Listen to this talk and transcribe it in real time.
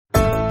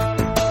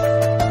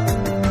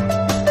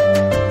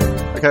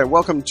Okay,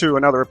 welcome to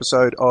another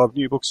episode of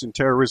New Books in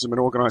Terrorism and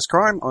Organised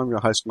Crime. I'm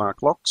your host,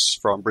 Mark Locks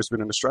from Brisbane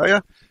in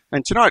Australia.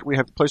 And tonight we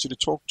have the pleasure to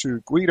talk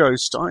to Guido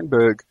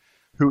Steinberg,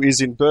 who is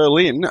in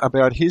Berlin,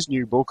 about his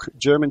new book,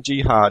 German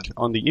Jihad,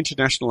 on the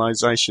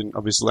internationalization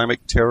of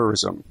Islamic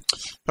terrorism.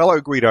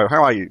 Hello, Guido.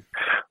 How are you?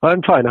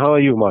 I'm fine. How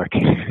are you, Mark?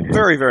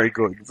 Very, very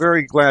good.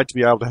 Very glad to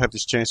be able to have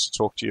this chance to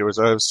talk to you. As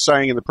I was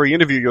saying in the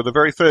pre-interview, you're the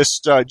very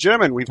first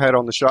German we've had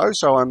on the show,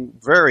 so I'm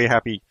very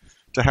happy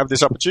to have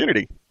this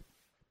opportunity.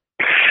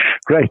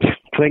 Great.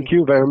 Thank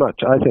you very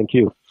much. I thank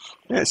you.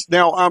 Yes.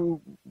 Now,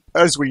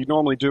 as we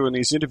normally do in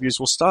these interviews,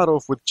 we'll start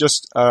off with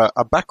just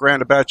a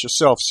background about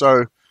yourself.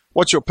 So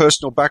what's your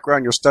personal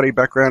background, your study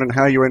background, and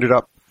how you ended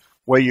up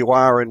where you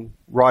are in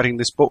writing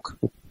this book?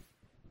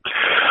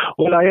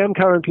 Well, I am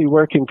currently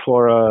working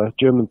for a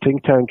German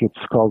think tank. It's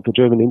called the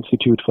German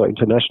Institute for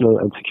International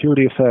and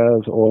Security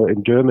Affairs, or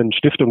in German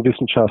Stiftung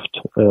Wissenschaft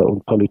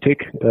und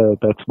Politik.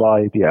 That's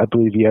why the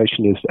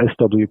abbreviation is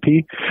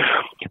SWP.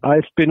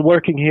 I've been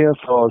working here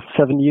for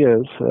 7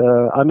 years.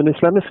 I'm an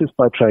Islamicist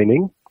by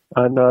training,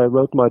 and I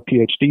wrote my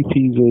PhD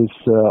thesis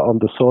on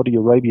the Saudi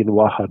Arabian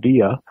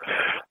Wahhabiyya.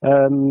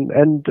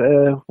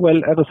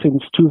 Well, ever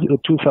since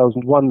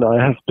 2001,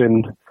 I have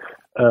been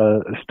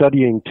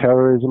studying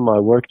terrorism. I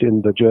worked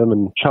in the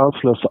German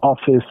Chancellor's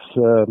office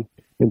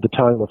in the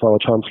time of our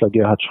Chancellor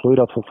Gerhard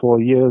Schröder for 4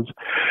 years.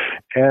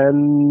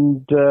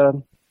 And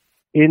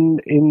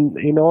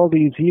in all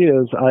these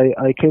years,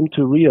 I came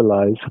to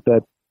realize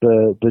that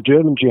the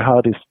German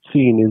jihadist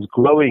scene is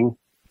growing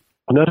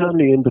not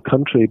only in the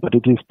country, but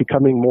it is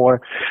becoming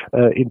more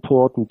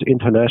important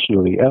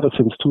internationally. Ever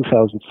since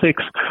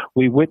 2006,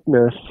 we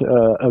witness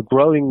a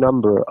growing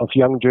number of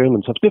young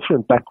Germans of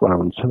different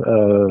backgrounds,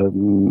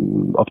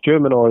 of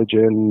German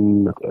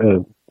origin,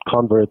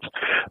 converts,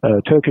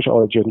 Turkish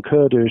origin,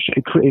 Kurdish,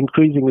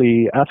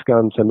 increasingly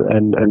Afghans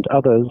and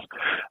others,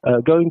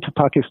 going to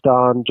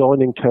Pakistan,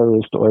 joining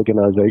terrorist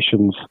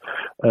organizations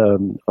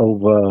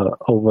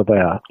over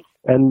there.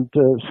 And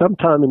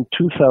sometime in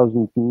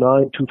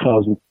 2009,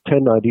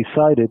 2010, I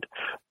decided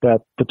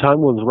that the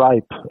time was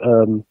ripe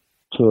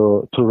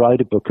to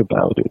write a book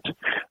about it,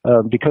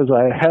 because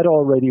I had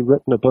already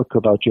written a book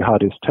about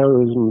jihadist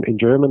terrorism in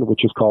German,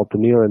 which is called The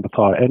Near and the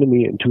Far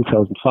Enemy, in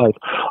 2005,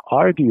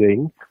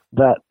 arguing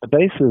that the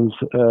basis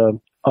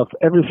of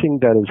everything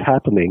that is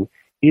happening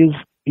is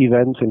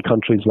events in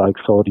countries like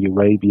Saudi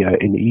Arabia,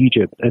 in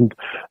Egypt, and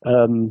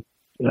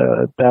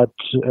that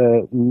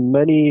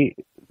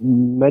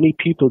many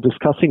people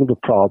discussing the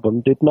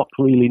problem did not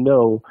really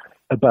know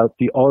about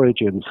the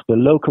origins, the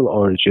local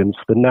origins,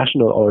 the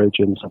national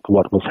origins of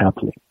what was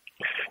happening.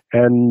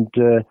 And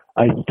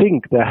I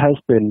think there has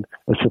been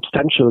a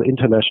substantial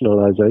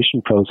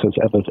internationalization process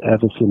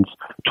ever since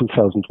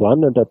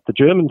 2001, and that the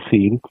German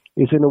scene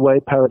is in a way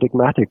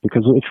paradigmatic,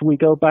 because if we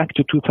go back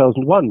to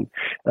 2001,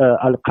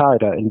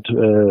 Al-Qaeda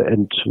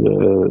and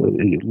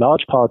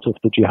large parts of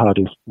the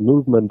jihadist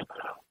movement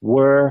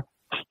were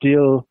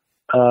still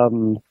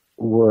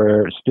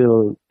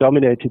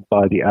dominated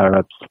by the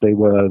Arabs. They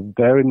were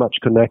very much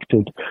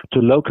connected to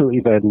local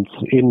events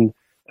in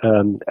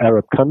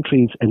Arab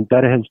countries, and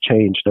that has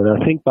changed. And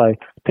I think by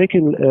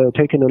taking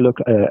a look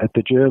at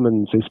the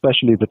Germans,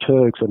 especially the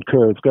Turks and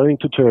Kurds, going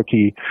to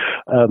Turkey,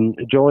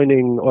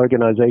 joining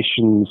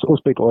organizations,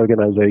 Uzbek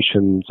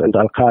organizations, and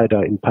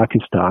Al-Qaeda in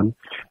Pakistan,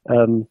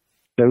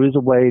 there is a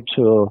way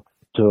to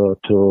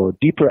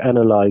deeper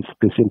analyze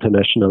this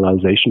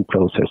internationalization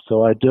process.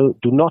 So I do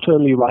not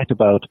only write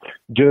about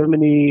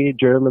Germany,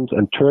 Germans,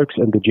 and Turks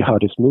and the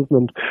jihadist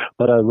movement,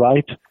 but I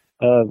write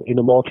in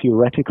a more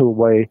theoretical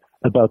way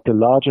about the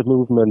larger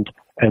movement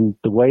and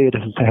the way it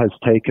has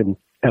taken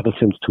ever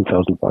since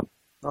 2001.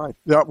 Right.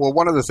 Yeah, well,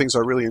 one of the things I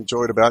really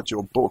enjoyed about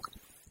your book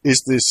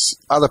is this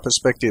other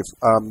perspective.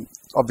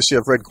 Obviously,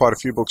 I've read quite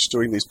a few books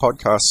doing these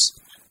podcasts,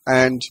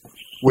 and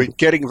we're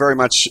getting very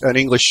much an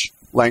English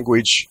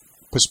language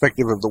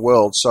perspective of the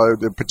world. So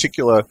the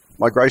particular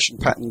migration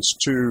patterns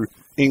to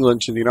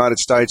England, to the United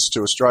States,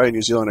 to Australia,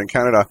 New Zealand, and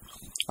Canada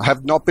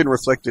have not been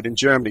reflected in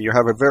Germany. You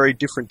have a very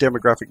different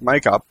demographic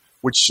makeup,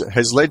 which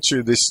has led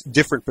to this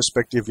different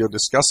perspective you're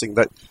discussing,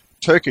 that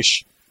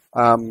Turkish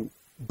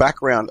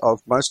background of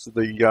most of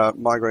the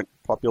migrant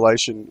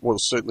population, well,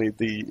 certainly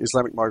the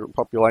Islamic migrant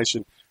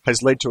population,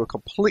 has led to a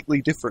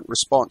completely different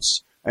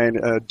response and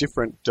a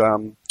different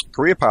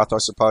career path, I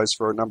suppose,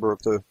 for a number of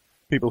the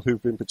people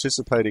who've been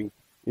participating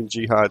in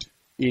jihad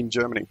in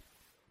Germany.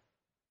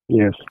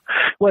 Yes.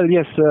 Well,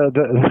 yes,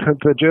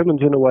 the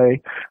Germans, in a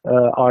way,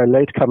 are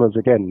latecomers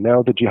again,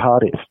 now the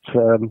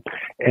jihadists.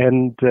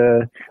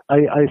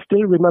 I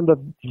still remember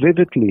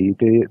vividly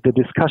the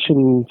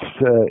discussions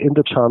in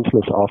the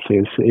Chancellor's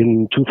office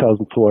in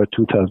 2004,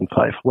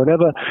 2005.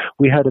 Whenever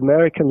we had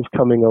Americans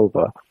coming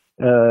over,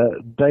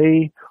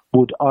 they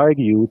would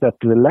argue that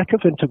the lack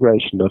of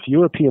integration of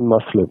European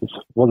Muslims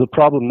was a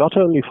problem not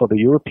only for the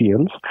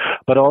Europeans,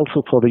 but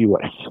also for the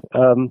US.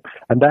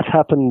 And that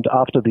happened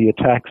after the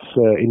attacks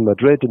in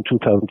Madrid in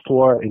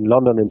 2004, in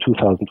London in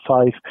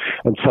 2005,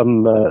 and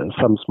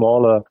some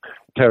smaller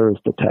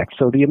terrorist attacks.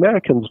 So the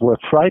Americans were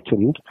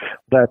frightened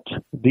that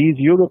these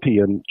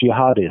European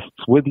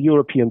jihadists with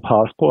European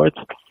passports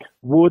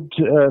would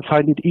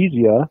find it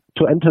easier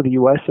to enter the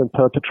US and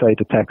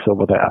perpetrate attacks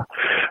over there.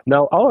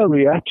 Now, our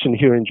reaction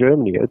here in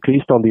Germany, at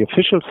least on the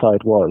official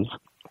side, was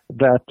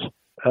that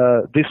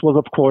this was,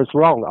 of course,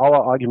 wrong. Our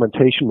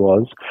argumentation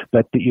was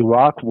that the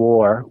Iraq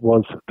War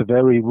was the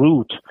very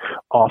root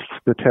of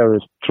the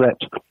terrorist threat,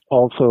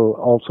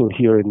 also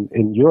here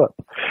in Europe.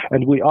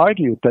 And we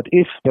argued that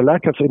if the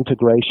lack of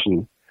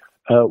integration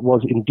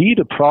was indeed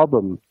a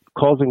problem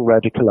causing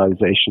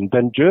radicalization,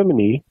 then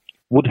Germany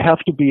would have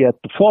to be at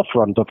the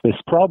forefront of this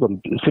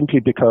problem, simply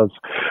because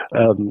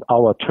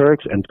our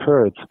Turks and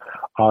Kurds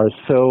are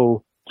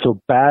so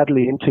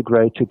badly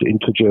integrated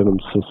into German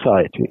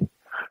society.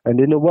 And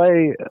in a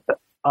way,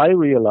 I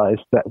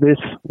realized that this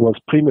was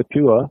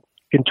premature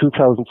in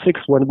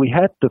 2006 when we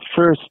had the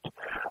first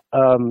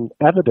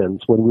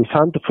evidence, when we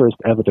found the first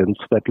evidence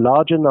that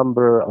larger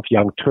number of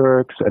young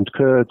Turks and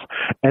Kurds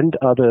and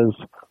others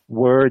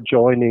were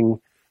joining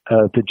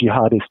the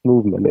jihadist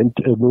movement.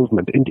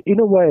 And in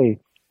a way,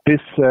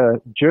 this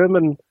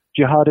German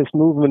jihadist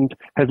movement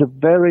has a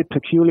very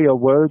peculiar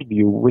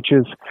worldview, which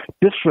is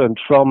different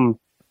from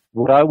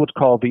what I would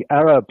call the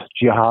Arab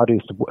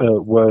jihadist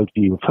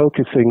worldview,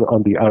 focusing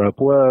on the Arab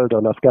world,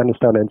 on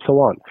Afghanistan, and so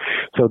on.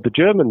 So the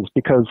Germans,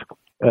 because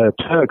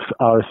Turks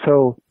are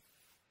so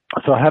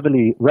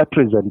heavily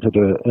represented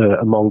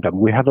among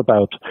them. We have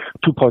about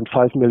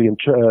 2.5 million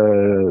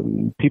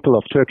people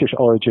of Turkish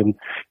origin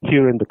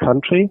here in the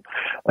country.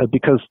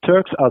 Because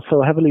Turks are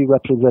so heavily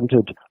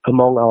represented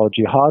among our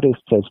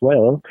jihadists as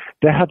well,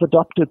 they have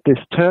adopted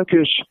this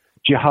Turkish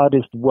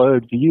jihadist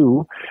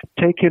worldview,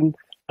 taken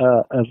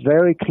a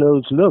very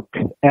close look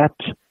at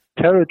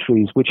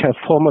territories which have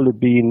formerly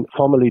been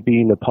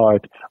a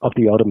part of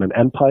the Ottoman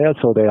Empire.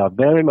 So they are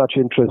very much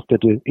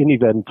interested in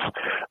events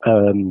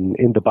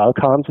in the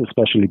Balkans,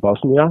 especially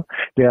Bosnia.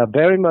 They are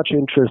very much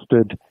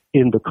interested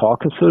in the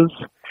Caucasus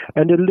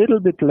and a little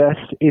bit less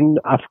in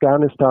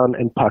Afghanistan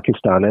and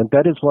Pakistan. And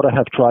that is what I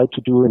have tried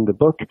to do in the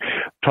book,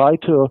 try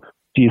to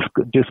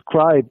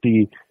describe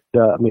the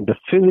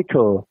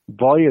physical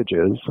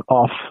voyages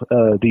of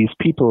these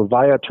people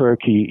via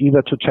Turkey,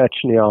 either to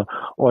Chechnya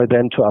or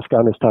then to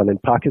Afghanistan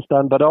and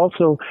Pakistan, but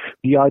also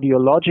the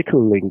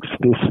ideological links,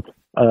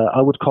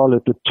 I would call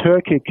it the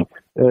Turkic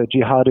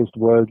jihadist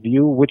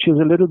worldview, which is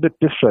a little bit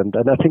different.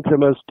 And I think the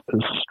most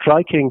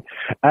striking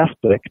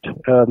aspect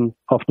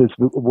of this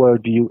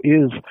worldview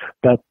is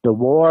that the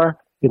war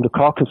in the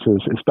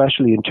Caucasus,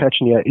 especially in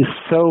Chechnya, is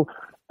so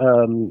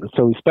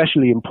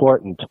especially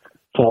important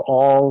for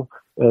all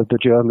the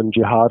German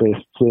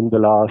jihadists in the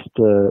last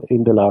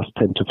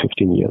 10 to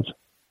 15 years.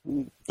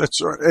 That's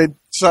right.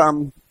 It's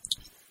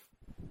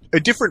a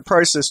different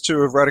process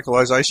too of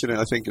radicalization,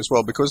 I think, as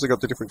well, because they've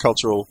got the different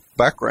cultural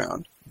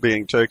background,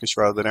 being Turkish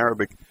rather than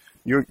Arabic.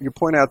 You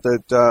point out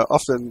that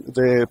often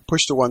they're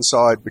pushed to one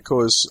side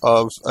because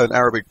of an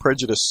Arabic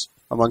prejudice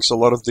amongst a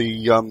lot of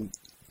the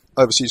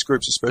overseas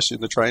groups, especially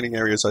in the training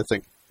areas, I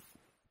think.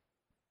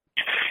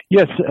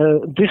 Yes,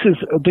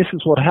 this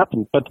is what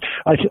happened. But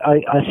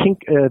I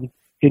think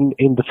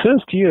in the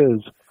first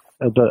years,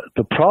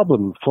 the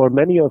problem for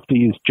many of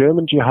these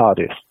German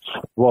jihadists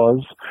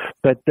was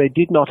that they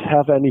did not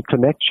have any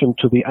connection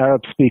to the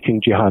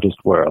Arab-speaking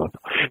jihadist world.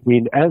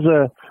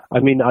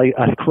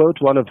 I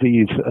quote one of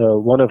these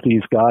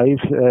guys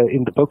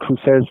in the book who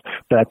says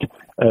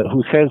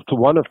to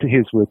one of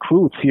his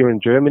recruits here in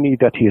Germany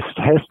that he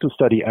has to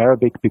study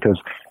Arabic because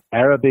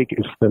Arabic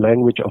is the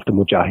language of the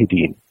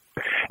Mujahideen.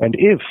 And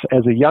if,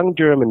 as a young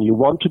German, you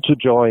wanted to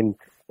join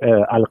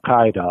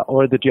Al-Qaeda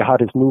or the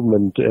jihadist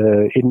movement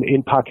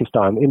in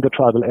Pakistan, in the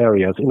tribal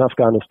areas, in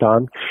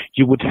Afghanistan,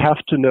 you would have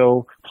to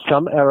know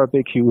some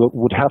Arabic, you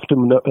would have to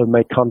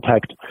make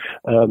contact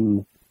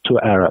to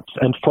Arabs.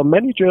 And for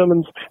many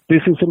Germans,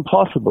 this is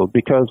impossible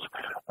because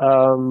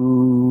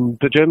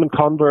the German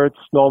converts,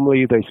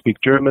 normally they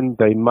speak German,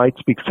 they might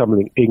speak some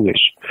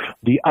English.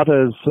 The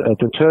others,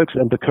 the Turks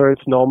and the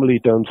Kurds, normally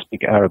don't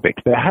speak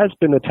Arabic. There has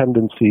been a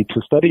tendency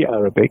to study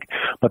Arabic,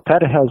 but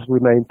that has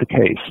remained the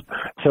case.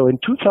 So in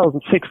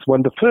 2006,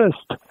 when the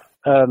first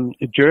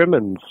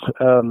Germans,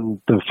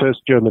 the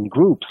first German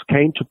groups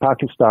came to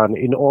Pakistan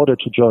in order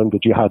to join the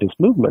jihadist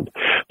movement,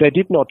 they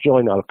did not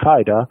join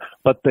Al-Qaeda,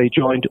 but they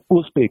joined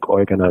Uzbek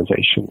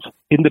organizations.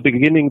 In the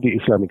beginning, the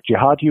Islamic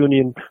Jihad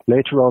Union,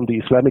 later on the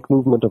Islamic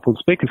Movement of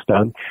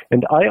Uzbekistan,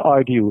 and I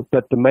argue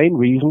that the main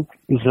reason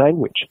is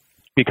language.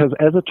 Because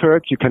as a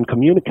Turk, you can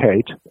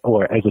communicate,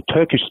 or as a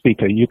Turkish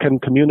speaker, you can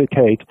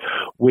communicate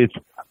with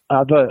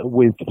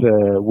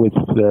Uzbeks.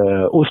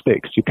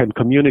 You can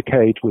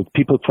communicate with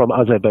people from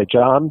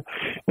Azerbaijan.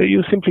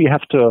 You simply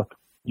have to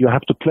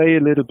play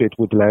a little bit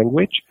with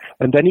language,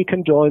 and then you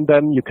can join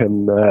them. You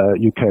can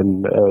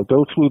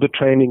go through the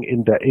training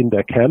in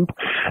their camp,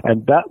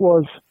 and that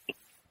was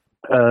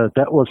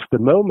the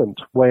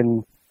moment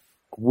when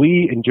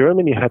we in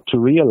Germany had to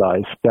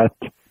realize that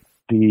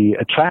the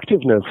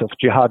attractiveness of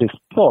jihadist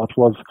thought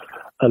was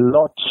a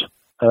lot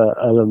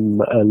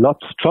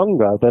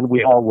stronger than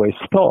we always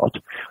thought.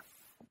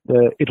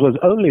 it was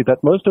only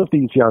that most of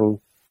these young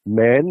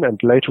men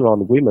and later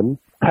on women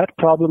had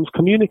problems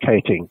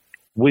communicating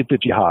with the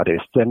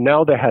jihadists. And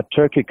now they had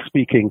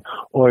Turkic-speaking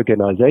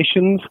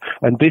organizations,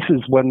 and this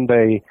is when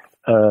they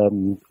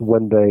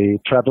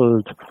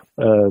traveled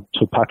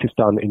to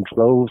Pakistan in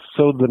droves.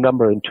 So the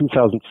number in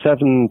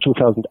 2007,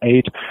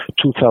 2008,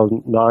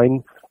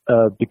 2009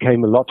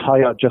 became a lot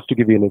higher. Just to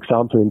give you an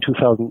example, in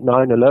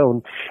 2009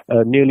 alone,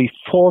 nearly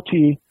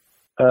 40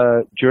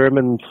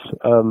 Germans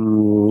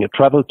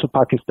traveled to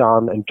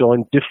Pakistan and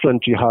joined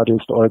different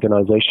jihadist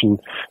organizations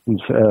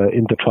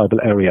in the tribal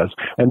areas.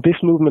 And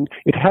this movement,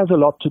 it has a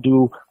lot to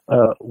do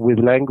with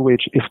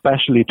language,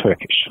 especially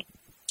Turkish.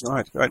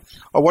 Right.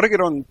 I want to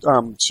get on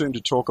soon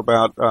to talk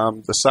about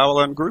the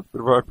Sauerland group.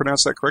 Did I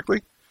pronounce that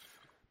correctly?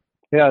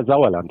 Yeah,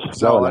 Sauerland,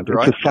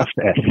 right? It's a soft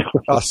S.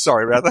 Oh,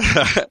 sorry about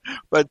that.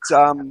 But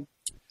I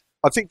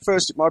think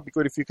first it might be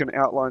good if you can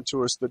outline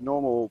to us the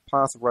normal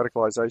path of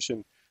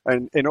radicalization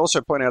and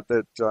also point out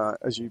that,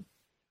 as you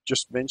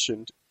just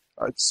mentioned,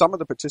 some of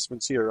the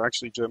participants here are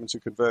actually Germans who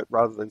convert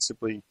rather than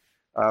simply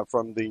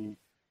from the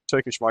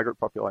Turkish migrant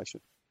population.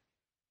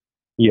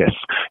 Yes.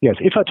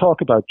 If I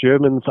talk about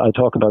Germans, I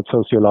talk about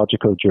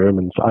sociological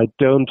Germans. I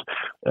don't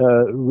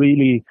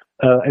really,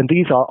 and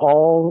these are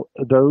all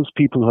those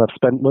people who have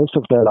spent most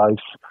of their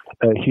lives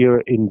here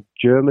in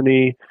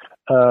Germany,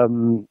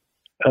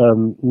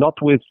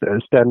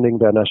 notwithstanding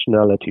their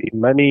nationality.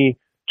 Many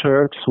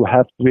Turks who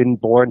have been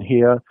born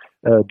here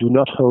do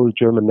not hold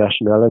German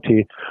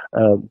nationality,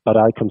 but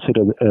I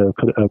consider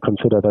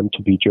them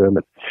to be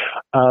German.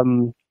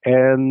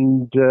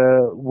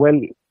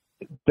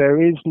 There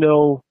is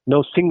no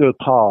single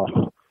path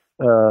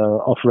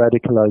of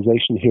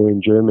radicalization here in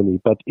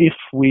Germany. But if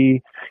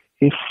we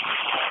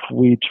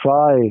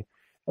try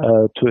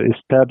to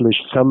establish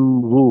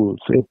some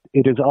rules,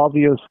 it is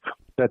obvious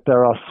that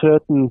there are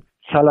certain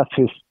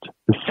Salafist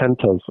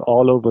centers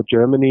all over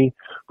Germany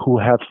who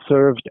have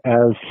served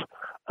as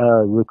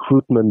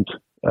recruitment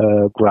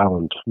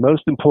ground.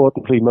 Most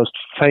infamously,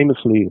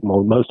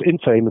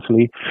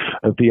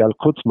 the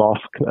Al-Quds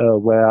Mosque,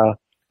 where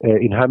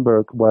in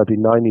Hamburg, where the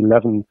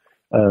 9/11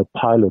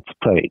 pilots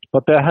prayed.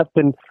 But there have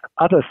been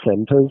other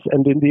centers,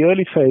 and in the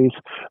early phase,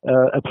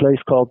 a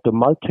place called the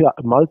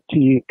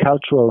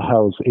Multicultural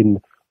House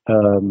in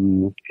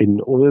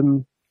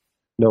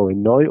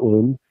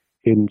Neu-Ulm,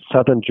 in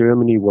southern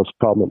Germany, was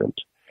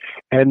prominent.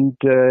 And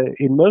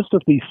in most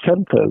of these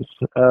centers,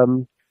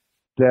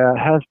 there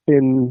have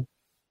been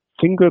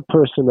single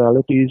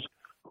personalities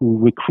who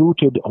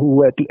recruited,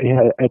 who at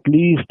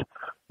least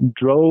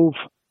drove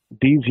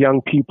these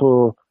young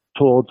people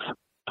towards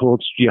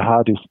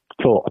jihadist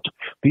thought.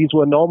 These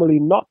were normally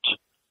not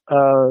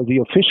the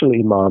official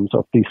imams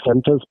of these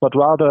centers, but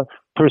rather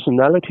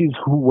personalities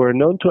who were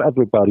known to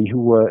everybody,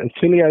 who were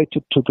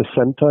affiliated to the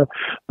center,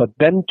 but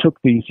then took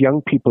these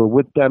young people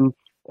with them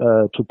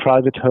to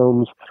private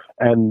homes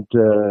and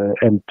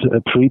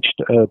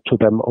preached to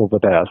them over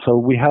there. So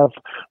we have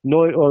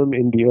Neu-Ulm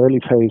in the early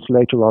phase,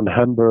 later on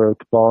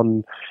Hamburg,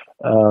 Bonn,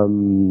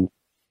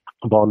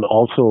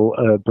 also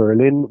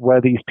Berlin,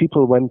 where these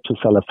people went to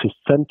Salafist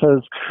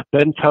centers,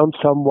 then found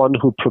someone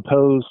who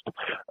proposed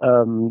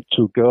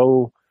to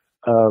go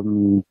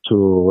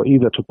to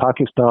either to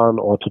Pakistan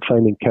or to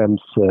training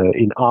camps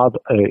in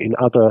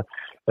other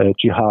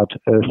jihad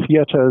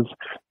theaters.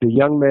 The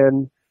young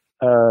men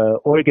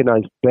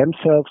organized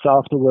themselves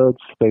afterwards.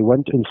 They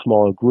went in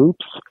small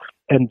groups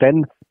and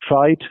then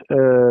tried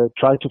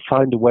to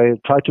find a way,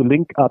 try to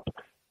link up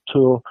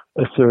to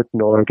a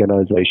certain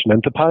organization.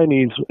 And the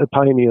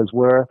pioneers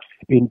were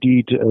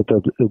indeed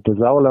the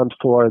Sauerland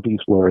Four.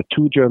 These were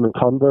 2 German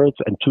converts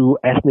and 2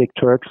 ethnic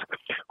Turks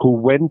who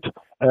went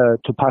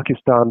to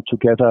Pakistan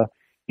together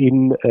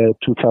in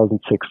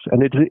 2006.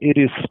 And it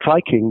is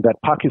striking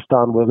that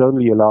Pakistan was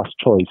only a last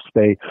choice.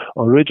 They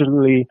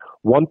originally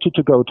wanted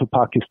to go to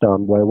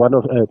Pakistan, where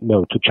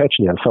to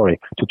Chechnya,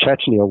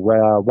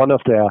 where one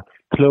of their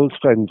close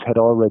friends had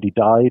already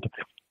died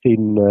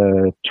in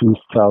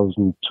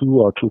 2002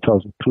 or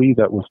 2003.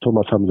 That was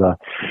Thomas Hamza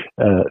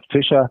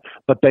Fischer.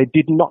 But they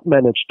did not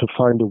manage to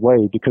find a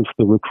way because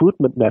the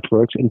recruitment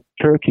networks in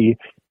Turkey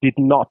did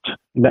not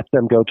let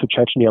them go to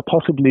Chechnya,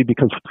 possibly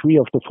because 3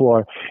 of the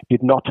 4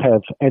 did not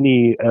have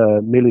any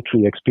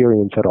military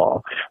experience at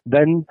all.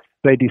 Then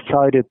they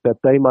decided that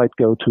they might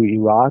go to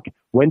Iraq,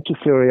 went to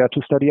Syria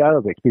to study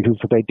Arabic because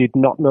they did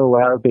not know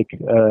Arabic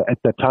at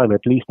that time,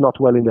 at least not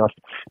well enough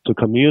to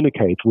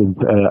communicate with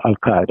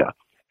Al-Qaeda.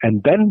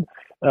 And then,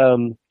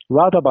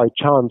 rather by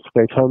chance,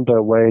 they found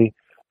their way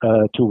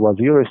to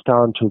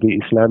Waziristan, to the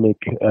Islamic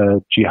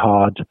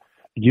Jihad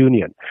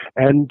Union.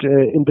 And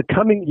in the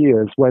coming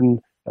years,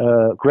 when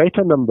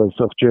greater numbers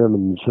of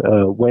Germans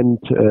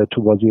went to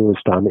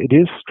Waziristan, it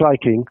is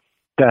striking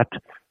that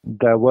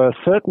there were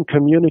certain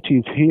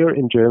communities here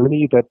in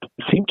Germany that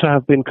seem to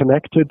have been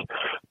connected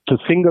to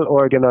single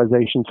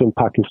organizations in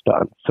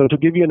Pakistan. So to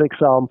give you an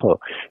example,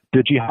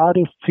 the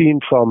jihadist scene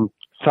from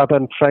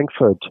southern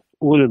Frankfurt,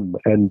 Ulm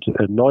and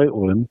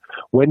Neu-Ulm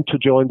went to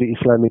join the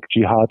Islamic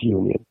Jihad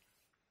Union.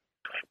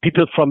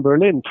 People from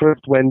Berlin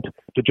first went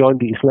to join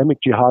the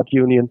Islamic Jihad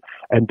Union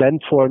and then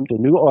formed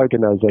a new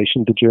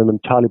organization, the German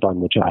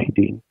Taliban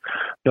Mujahideen.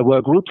 There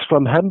were groups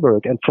from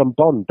Hamburg and from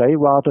Bonn. They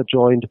rather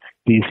joined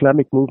the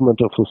Islamic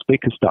movement of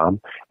Uzbekistan.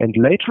 And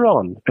later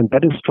on, and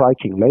that is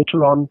striking,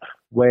 later on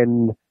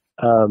when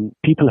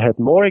people had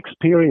more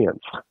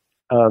experience,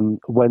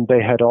 when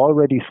they had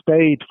already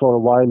stayed for a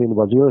while in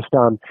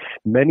Waziristan,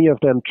 many of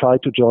them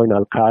tried to join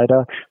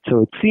Al-Qaeda.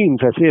 So it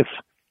seems as if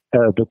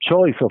the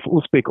choice of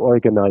Uzbek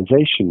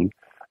organizations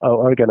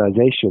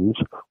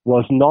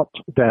was not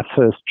their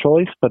first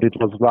choice, but it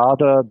was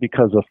rather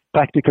because of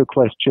practical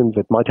questions.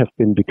 It might have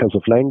been because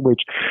of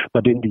language,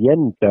 but in the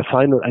end, their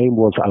final aim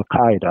was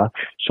Al-Qaeda,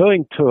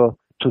 showing to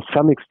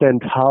some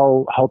extent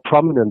how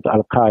prominent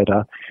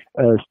Al-Qaeda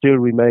still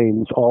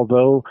remains,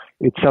 although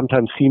it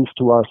sometimes seems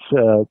to us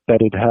that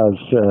it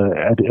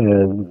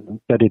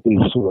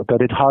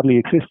hardly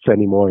exists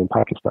anymore in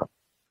Pakistan.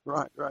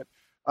 Right.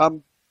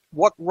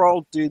 What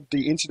role did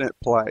the internet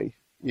play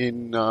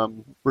in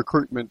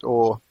recruitment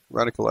or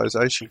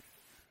radicalization?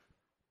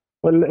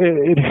 Well,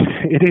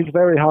 it is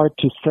very hard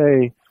to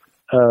say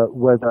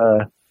what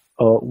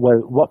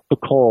the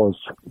cause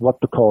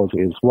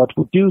is. What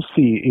we do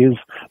see is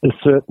a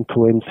certain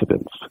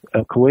coincidence,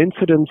 a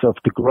coincidence of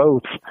the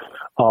growth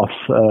of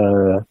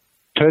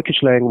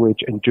Turkish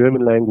language and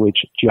German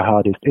language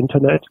jihadist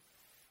internet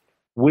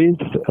with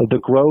the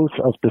growth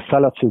of the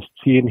Salafist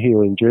scene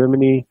here in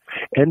Germany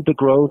and the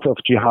growth of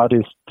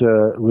jihadist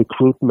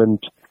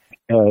recruitment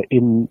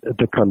in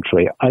the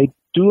country. I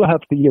do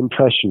have the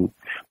impression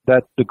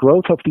that the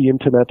growth of the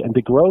internet and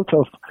the growth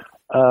of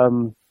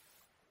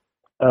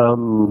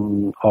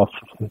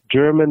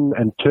German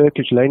and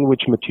Turkish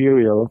language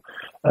material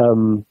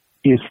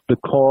is the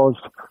cause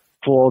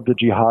for the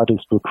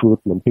jihadist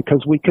recruitment,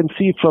 because we can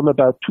see from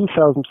about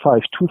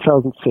 2005,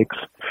 2006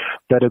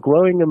 that a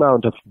growing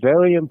amount of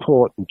very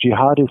important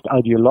jihadist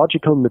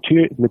ideological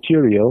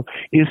material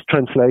is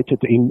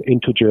translated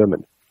into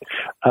German.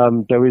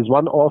 There is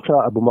one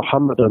author, Abu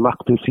Muhammad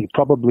al-Maqdisi,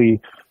 probably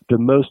the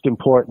most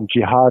important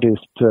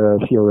jihadist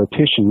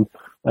theoretician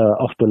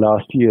of the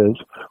last years,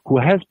 who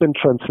has been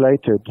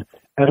translated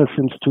ever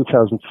since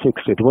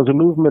 2006. It was a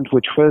movement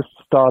which first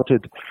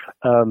started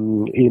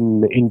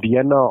in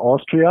Vienna,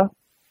 Austria,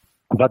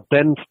 but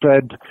then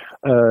spread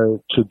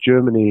to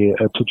Germany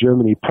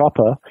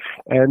proper,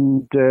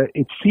 and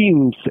it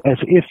seems as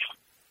if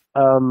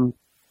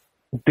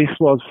this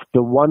was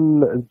the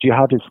one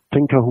jihadist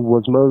thinker who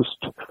was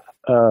most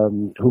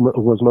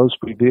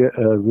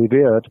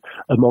revered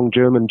among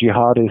German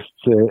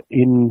jihadists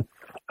in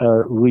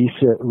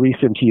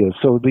recent years.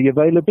 So the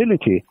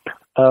availability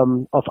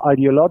of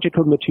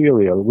ideological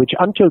material, which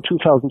until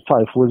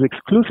 2005 was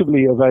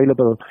exclusively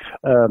available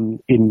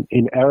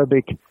in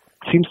Arabic,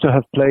 seems to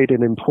have played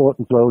an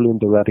important role in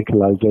the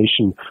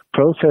radicalization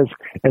process.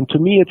 And to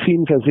me, it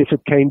seems as if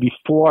it came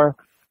before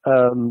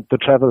the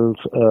travels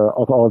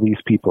of all these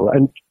people.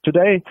 And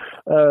today,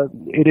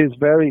 it is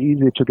very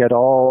easy to get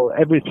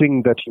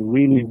everything that you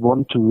really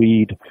want to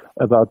read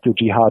about the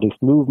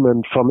jihadist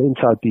movement from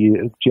inside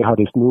the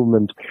jihadist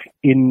movement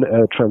in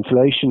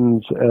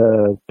translations.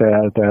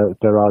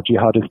 There are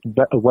jihadist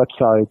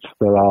websites,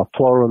 there are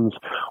forums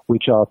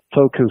which are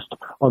focused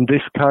on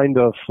this kind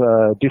of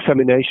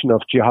dissemination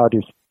of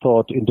jihadist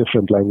thought in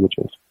different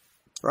languages.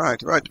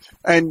 Right.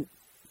 And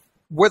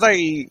were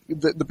they,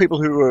 the people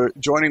who were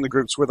joining the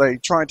groups, were they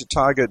trying to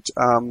target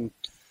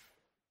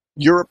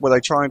Europe? Were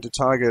they trying to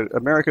target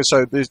America?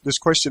 So there's this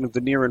question of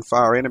the near and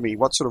far enemy.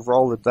 What sort of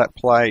role did that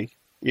play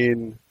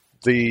in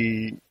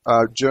the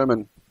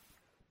German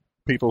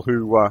people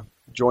who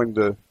joined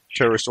the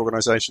terrorist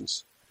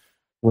organizations?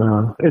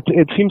 Well,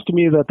 it seems to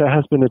me that there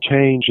has been a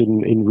change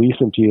in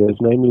recent years,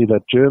 namely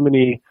that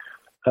Germany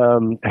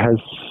has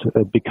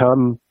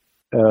become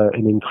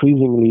an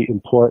increasingly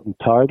important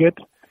target.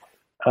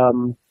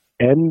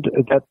 And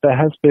that there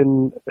has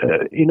been,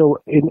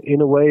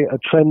 in a way, a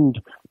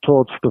trend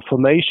towards the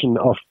formation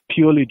of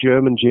purely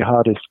German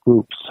jihadist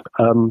groups.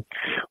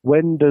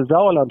 When the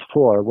Sauerland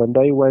Four, when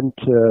they went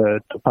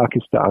to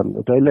Pakistan,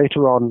 they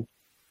later on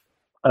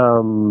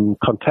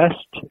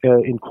contest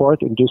in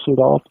court in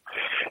Düsseldorf,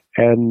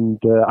 and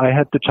I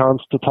had the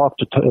chance to talk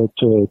to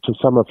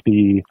some of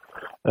the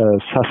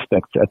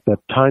suspects at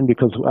that time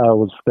because I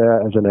was there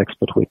as an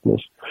expert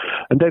witness,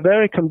 and they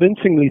very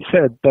convincingly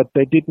said that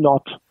they did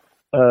not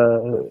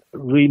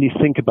really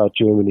think about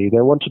Germany.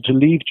 They wanted to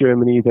leave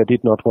Germany. They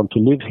did not want to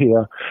live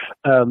here,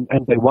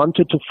 and they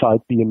wanted to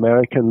fight the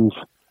Americans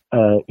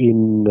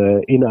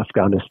in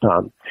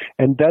Afghanistan.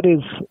 And that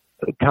is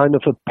kind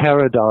of a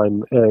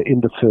paradigm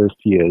in the first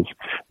years.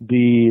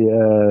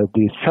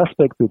 The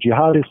suspect, the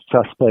jihadist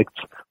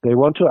suspects, they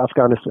want to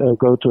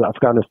go to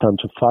Afghanistan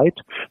to fight.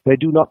 They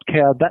do not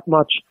care that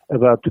much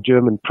about the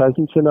German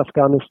presence in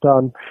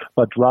Afghanistan,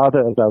 but rather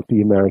about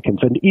the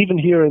Americans. And even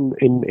here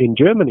in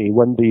Germany,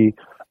 when the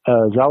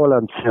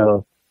Sauerland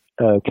cell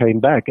came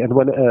back, and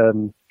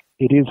when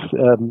it is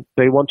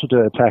they wanted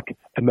to attack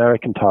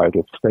American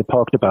targets. They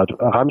talked about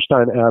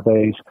Ramstein Air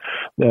Base,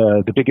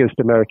 the biggest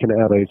American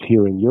air base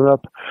here in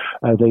Europe.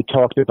 They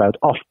talked about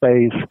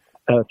off-base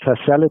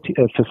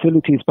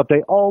facilities, but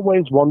they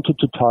always wanted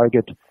to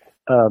target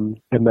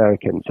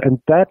Americans, and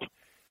that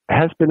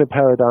has been a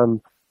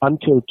paradigm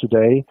until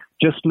today.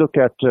 Just look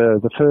at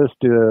the first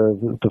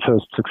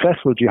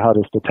successful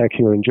jihadist attack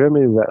here in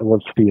Germany. That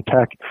was the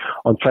attack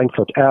on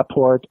Frankfurt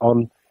Airport.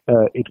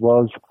 It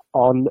was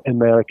on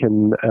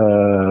American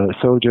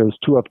soldiers.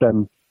 2 of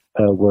them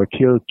were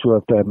killed. 2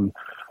 of them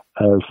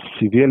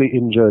severely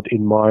injured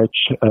in March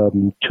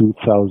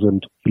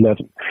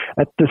 2011.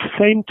 At the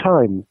same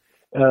time,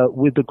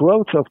 with the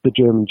growth of the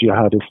German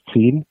jihadist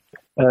scene,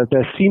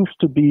 there seems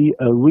to be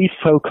a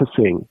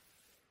refocusing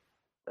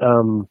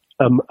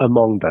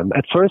among them.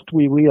 At first,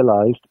 we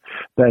realized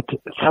that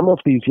some of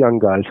these young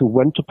guys who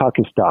went to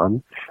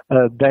Pakistan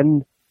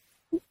then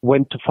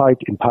went to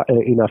fight in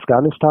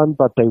Afghanistan,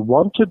 but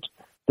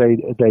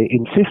they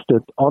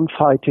insisted on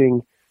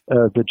fighting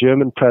the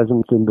German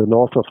presence in the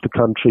north of the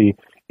country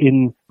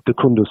in the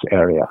Kunduz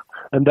area.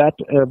 And that,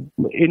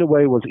 in a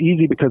way, was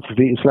easy because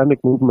the Islamic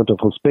movement of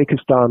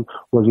Uzbekistan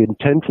was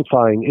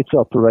intensifying its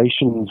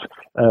operations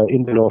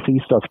in the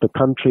northeast of the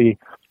country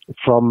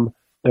from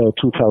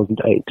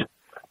 2008.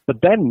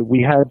 But then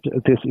we had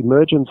this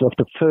emergence of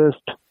the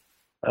first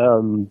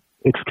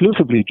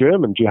exclusively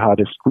German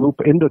jihadist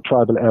group in the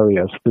tribal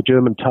areas, the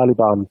German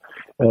Taliban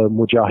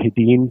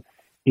Mujahideen,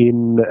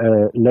 in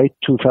late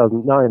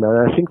 2009.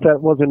 And I think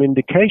that was an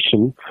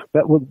indication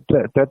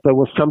that there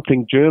was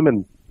something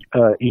German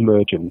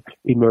emerging.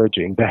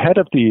 The head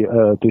of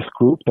this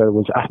group, there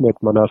was Ahmed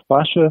Manaf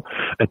Pasha,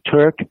 a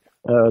Turk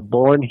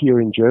born here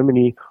in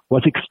Germany,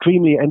 was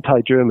extremely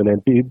anti-German,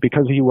 and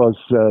because he was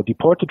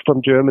deported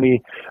from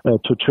Germany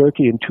to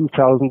Turkey in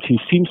 2000, he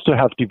seems to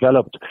have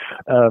developed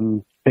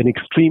an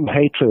extreme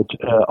hatred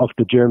of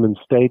the German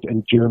state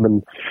and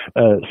German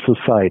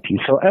society.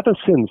 So ever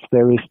since,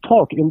 there is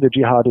talk in the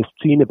jihadist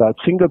scene about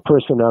single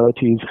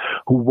personalities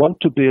who want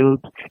to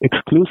build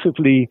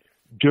exclusively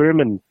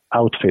German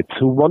outfits,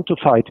 who want to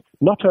fight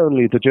not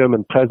only the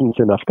German presence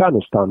in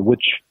Afghanistan,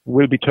 which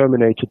will be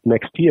terminated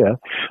next year,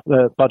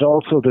 but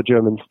also the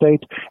German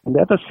state. And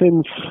ever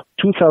since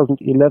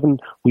 2011,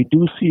 we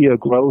do see a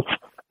growth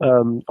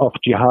of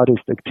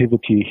jihadist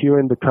activity here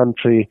in the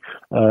country,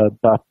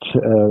 but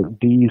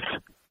these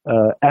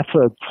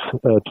efforts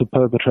to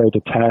perpetrate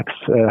attacks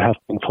have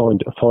been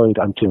foiled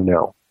until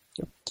now.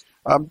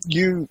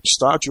 You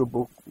start your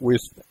book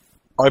with,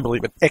 I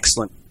believe, an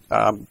excellent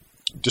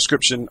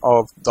description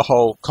of the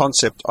whole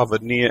concept of a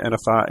near and a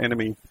far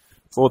enemy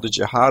for the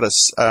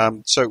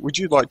jihadists. So would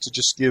you like to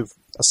just give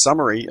a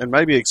summary and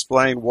maybe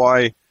explain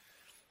why,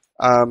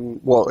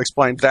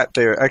 explain that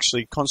they're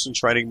actually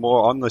concentrating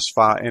more on this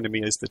far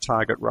enemy as the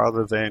target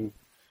rather than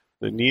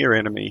the near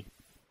enemy?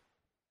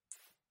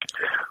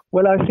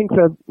 Well, I think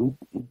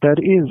that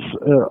is,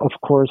 of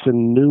course, a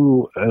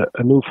new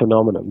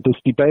phenomenon. This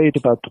debate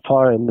about the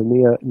far and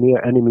the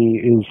near enemy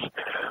is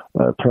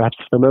perhaps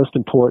the most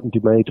important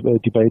debate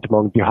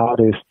among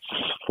jihadists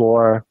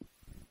for,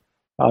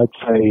 I'd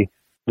say,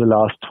 the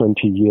last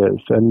 20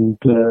 years. And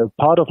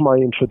part of my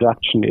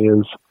introduction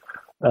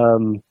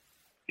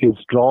is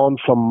drawn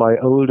from my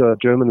older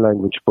German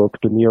language book,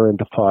 The Near and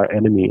the Far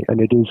Enemy, and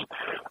it is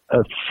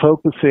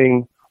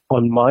focusing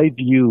on my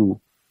view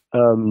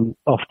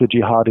of the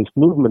jihadist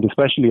movement,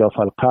 especially of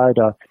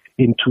Al-Qaeda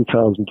in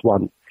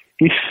 2001.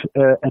 If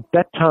at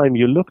that time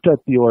you looked at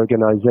the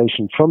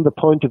organization from the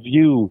point of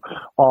view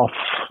of,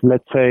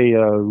 let's say,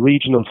 a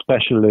regional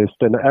specialist,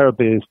 an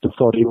Arabist, a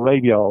Saudi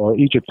Arabia or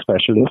Egypt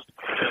specialist,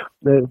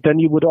 then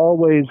you would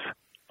always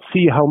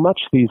see how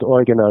much these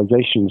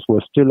organizations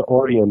were still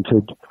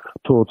oriented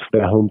towards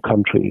their home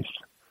countries.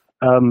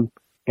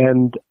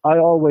 And I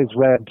always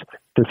read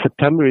the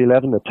September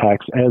 11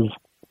 attacks as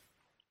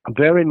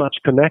very much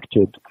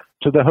connected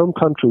to the home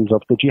countries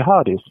of the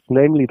jihadists,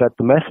 namely that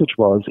the message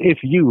was, if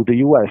you, the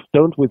US,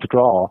 don't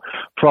withdraw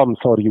from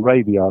Saudi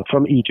Arabia,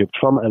 from Egypt,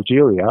 from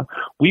Algeria,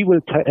 we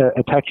will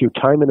attack you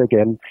time and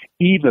again,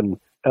 even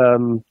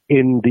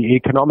in the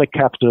economic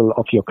capital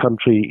of your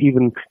country,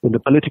 even in the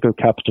political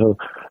capital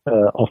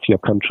of your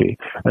country.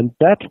 And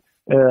that,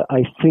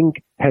 I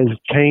think, has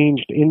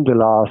changed in the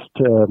last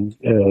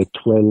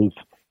 12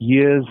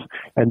 years,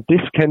 and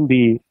this can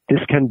be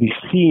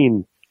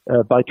seen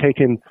by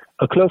taking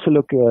a closer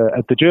look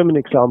at the German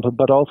example,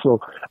 but also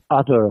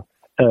other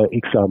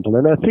examples.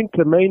 And I think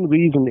the main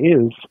reason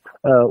is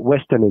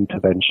Western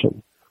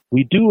intervention.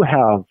 We do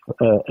have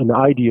an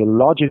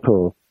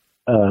ideological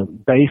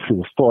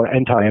basis for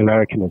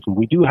anti-Americanism.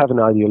 We do have an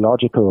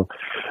ideological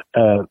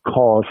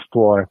cause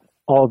for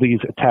all these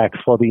attacks,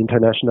 for the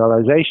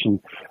internationalization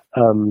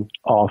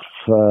of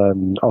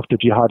the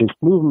jihadist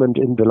movement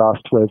in the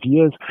last 12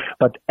 years.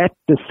 But at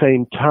the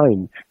same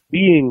time,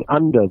 being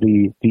under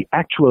the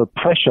actual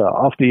pressure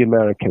of the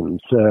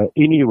Americans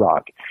in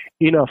Iraq,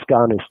 in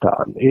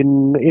Afghanistan,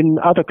 in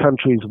other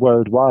countries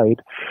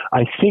worldwide,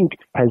 I think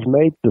has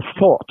made the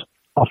thought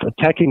of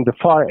attacking the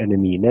far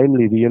enemy,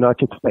 namely the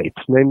United States,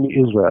 namely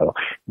Israel,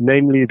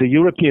 namely the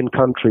European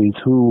countries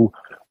who,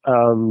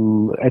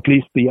 at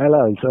least the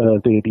allies,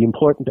 the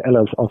important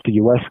allies of the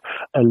US,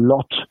 a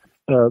lot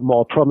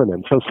more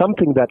prominent. So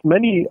something that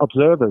many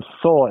observers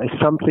saw as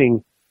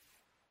something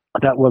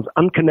that was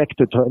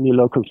unconnected to any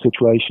local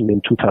situation in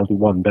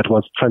 2001, that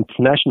was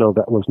transnational,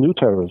 that was new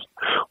terrorism,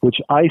 which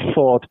I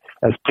thought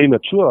as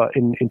premature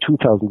in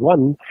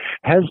 2001,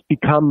 has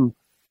become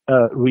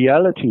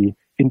reality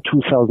in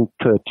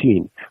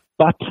 2013.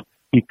 But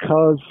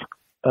because,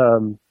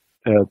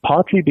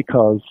 partly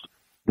because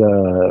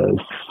the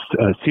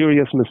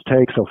serious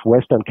mistakes of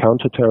Western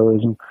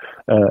counterterrorism,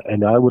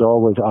 and I would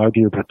always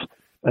argue that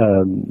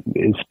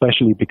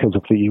especially because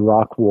of the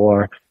Iraq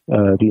War,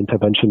 the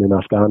intervention in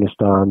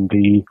Afghanistan,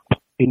 the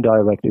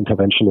indirect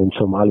intervention in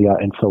Somalia,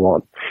 and so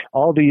on.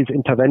 All these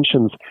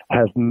interventions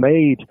have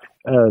made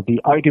the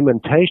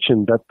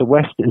argumentation that the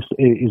West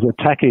is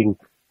attacking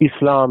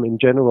Islam in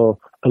general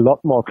a lot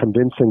more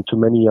convincing to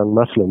many young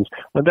Muslims,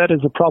 and that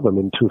is a problem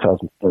in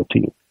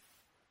 2013.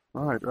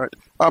 Right.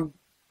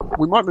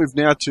 We might move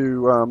now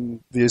to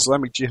the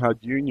Islamic Jihad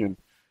Union.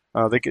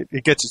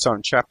 It gets its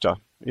own chapter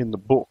in the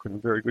book, and a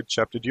very good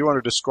chapter. Do you want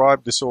to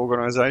describe this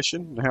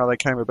organization and how they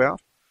came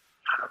about?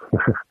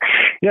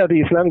 Yeah,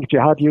 the Islamic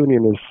Jihad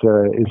Union is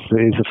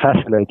a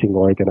fascinating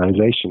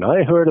organization.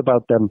 I heard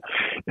about them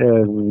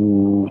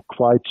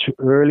quite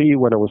early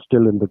when I was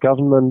still in the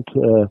government,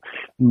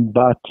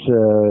 but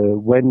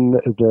when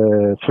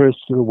the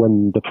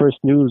first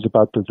news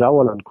about the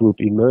Sauerland Group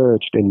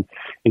emerged in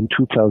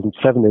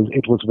 2007,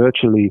 it was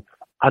virtually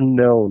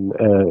unknown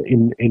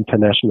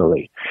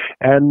internationally,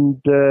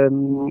 and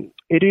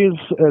it is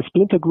a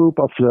splinter group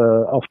of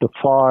the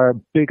far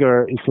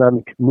bigger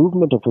Islamic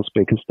movement of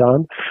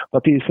Uzbekistan.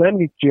 But the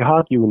Islamic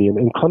Jihad Union,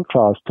 in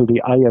contrast to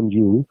the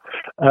IMU,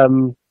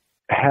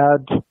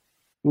 had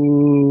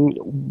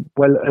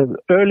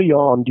early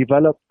on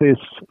developed this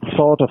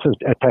thought of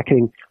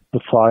attacking the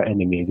far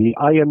enemy. The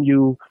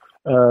IMU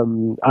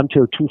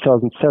until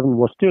 2007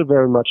 was still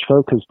very much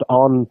focused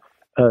on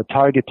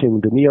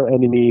targeting the near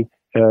enemy.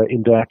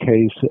 In that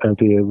case,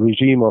 the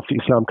regime of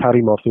Islam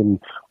Karimov in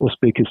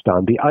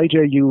Uzbekistan. The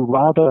IJU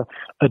rather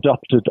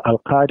adopted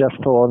Al-Qaeda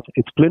thought.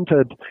 It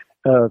splintered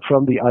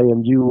from the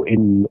IMU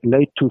in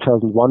late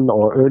 2001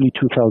 or early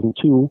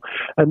 2002,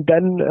 and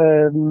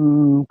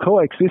then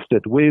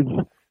coexisted with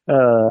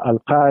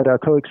Al-Qaeda,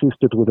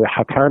 coexisted with the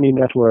Haqqani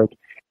network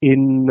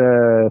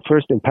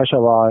first in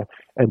Peshawar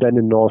and then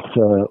in North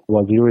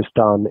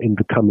Waziristan in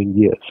the coming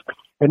years.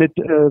 And it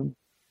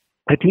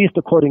at least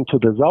according to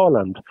the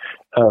Sauerland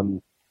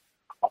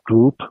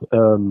group,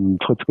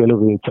 Fritz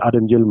Gelowitz,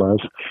 Adem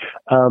Yilmaz,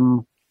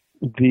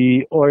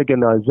 the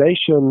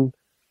organization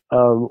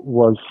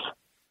was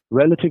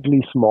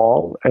relatively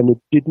small, and it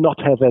did not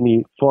have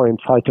any foreign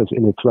fighters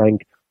in its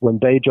rank when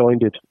they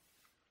joined it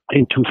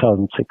in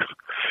 2006.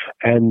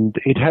 And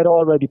it had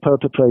already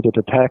perpetrated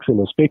attacks in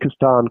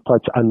Uzbekistan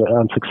quite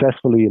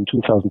unsuccessfully in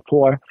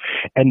 2004.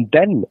 And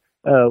then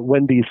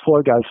when these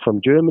four guys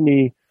from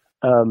Germany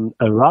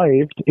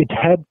arrived, its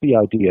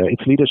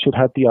leadership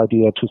had the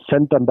idea to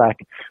send them back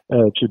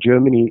to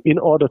Germany in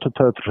order to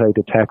perpetrate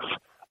attacks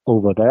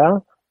over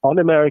there on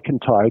American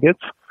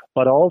targets,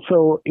 but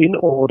also in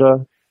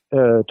order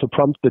to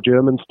prompt the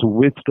Germans to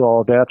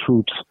withdraw their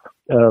troops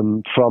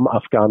from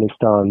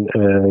Afghanistan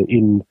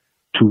in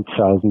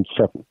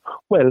 2007.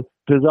 Well,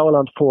 the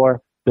Sauerland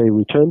 4, they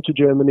returned to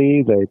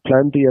Germany, they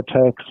planned the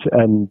attacks,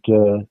 and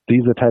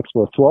these attacks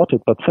were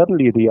thwarted. But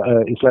suddenly the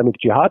Islamic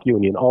Jihad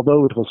Union,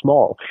 although it was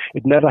small,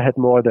 it never had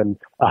more than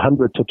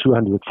 100 to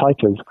 200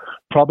 fighters,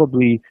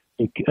 probably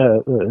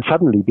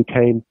suddenly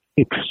became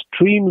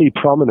extremely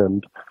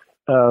prominent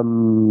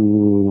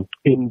in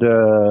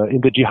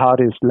the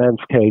jihadist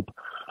landscape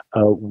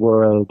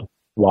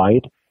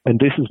worldwide. And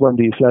this is when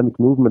the Islamic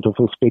movement of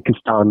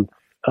Uzbekistan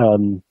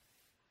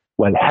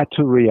had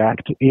to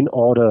react in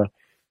order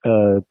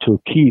to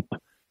keep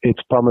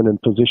its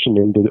prominent position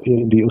in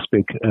the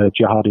Uzbek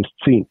jihadist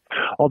scene.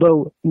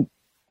 Although,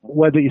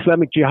 where the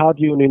Islamic Jihad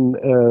Union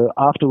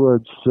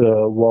afterwards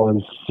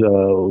was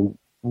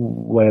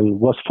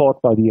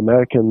fought by the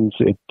Americans,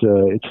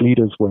 its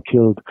leaders were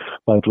killed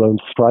by drone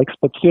strikes,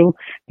 but still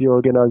the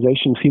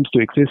organization seems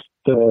to exist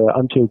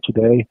until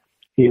today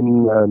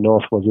in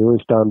North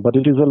Waziristan, but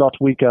it is a lot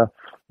weaker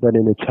than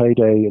in its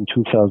heyday in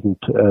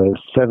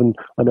 2007,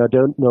 and I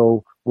don't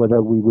know whether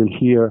we will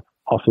hear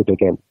of it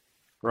again.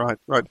 Right.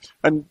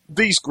 And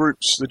these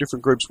groups, the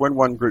different groups, when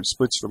one group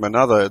splits from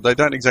another, they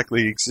don't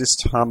exactly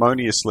exist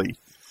harmoniously.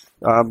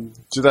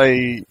 Do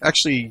they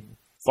actually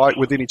fight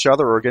within each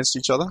other or against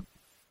each other?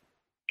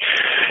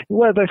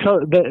 Well, they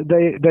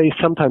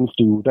sometimes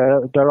do.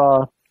 There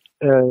are.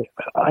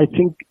 I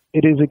think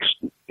it is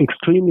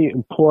extremely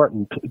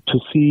important to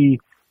see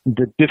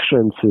the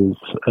differences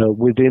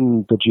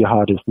within the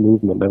jihadist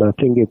movement, and I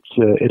think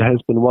it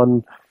has been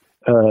one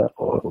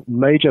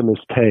major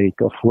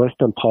mistake of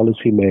Western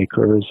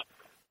policymakers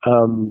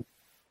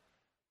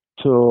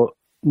to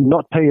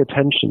not pay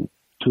attention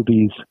to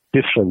these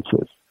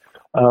differences.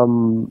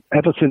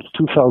 ever since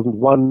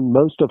 2001,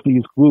 most of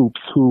these groups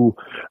who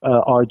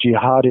are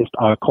jihadists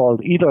are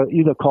called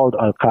either called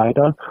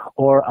Al-Qaeda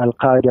or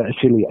Al-Qaeda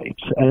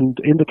affiliates. And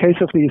in the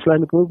case of the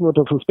Islamic movement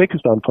of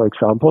Uzbekistan, for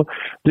example,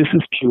 this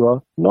is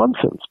pure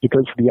nonsense,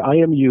 because the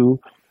IMU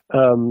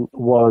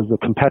was a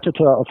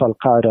competitor of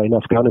Al-Qaeda in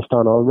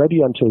Afghanistan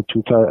already until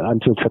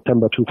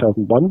September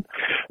 2001.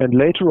 And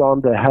later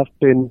on, there have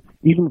been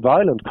even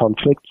violent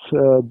conflicts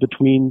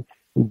between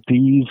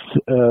these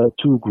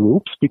two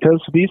groups,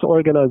 because these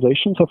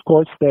organizations, of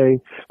course, they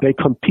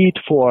compete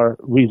for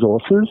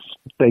resources,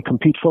 they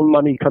compete for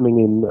money coming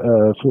in,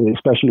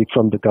 especially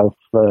from the Gulf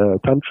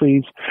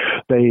countries.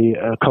 They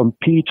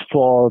compete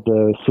for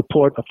the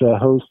support of their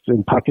hosts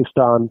in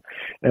Pakistan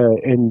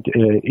and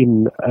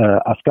in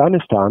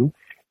Afghanistan.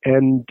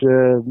 And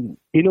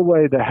in a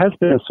way, there has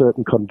been a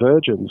certain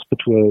convergence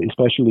between,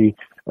 especially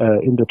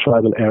in the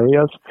tribal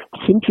areas,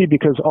 simply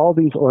because all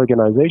these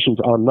organizations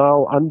are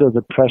now under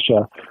the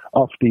pressure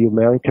of the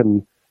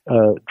American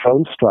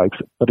drone strikes.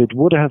 But it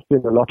would have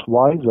been a lot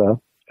wiser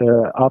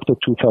after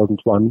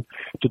 2001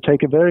 to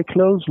take a very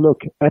close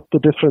look at the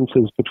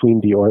differences between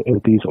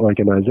these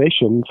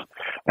organizations,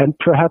 and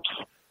perhaps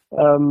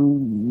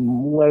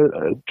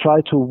try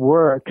to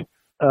work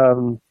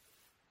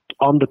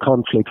on the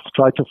conflicts,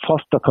 try to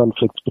foster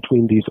conflicts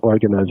between these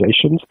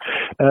organizations.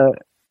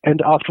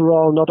 And after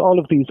all, not all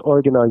of these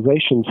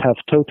organizations have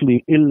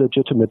totally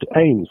illegitimate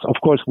aims.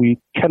 Of course, we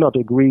cannot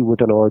agree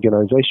with an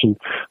organization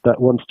that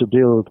wants to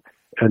build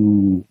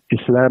an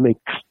Islamic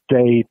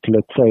state,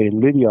 let's say in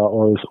Libya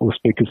or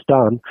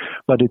Uzbekistan,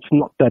 but it's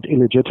not that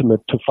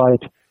illegitimate to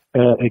fight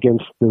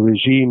against the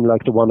regime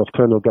like the one of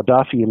Colonel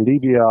Gaddafi in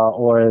Libya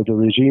or the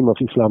regime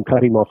of Islam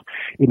Karimov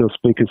in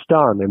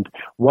Uzbekistan. And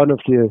one of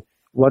the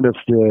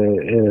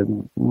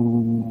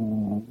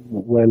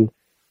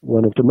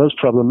most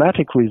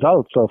problematic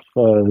results of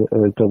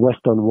the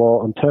Western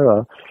war on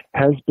terror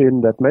has been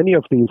that many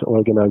of these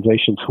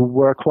organizations who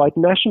were quite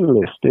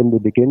nationalist in the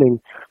beginning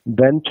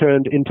then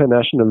turned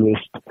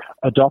internationalist,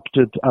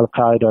 adopted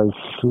Al-Qaeda's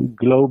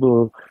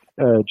global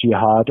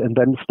jihad, and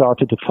then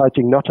started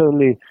fighting not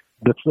only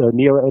the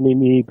near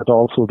enemy, but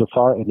also the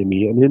far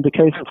enemy. And in the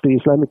case of the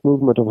Islamic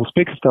movement of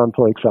Uzbekistan,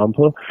 for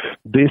example,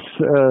 this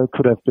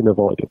could have been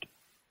avoided.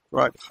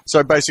 Right.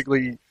 So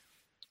basically,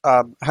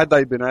 had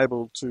they been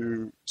able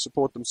to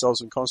support themselves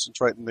and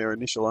concentrate on their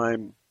initial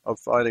aim of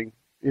fighting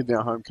in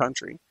their home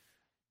country,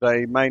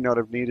 they may not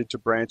have needed to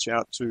branch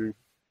out to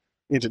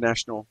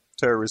international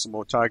terrorism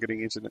or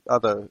targeting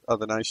other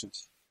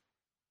nations.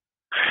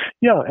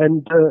 Yeah,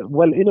 and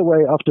in a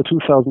way, after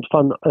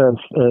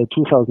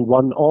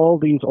 2001, all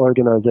these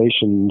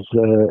organizations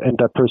and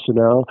their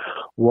personnel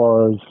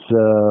was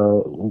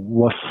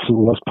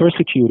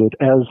persecuted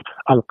as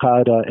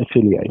Al-Qaeda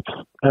affiliates,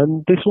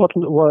 and this was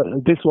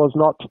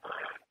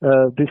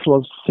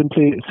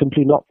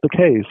simply not the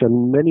case.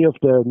 And many of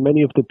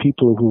the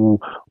people who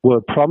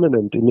were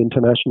prominent in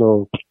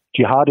international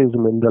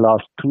jihadism in the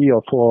last 3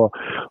 or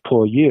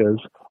 4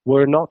 years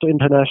were not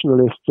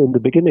internationalists in the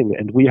beginning,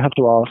 and we have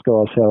to ask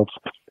ourselves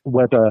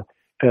whether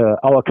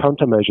our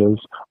countermeasures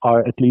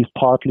are at least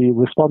partly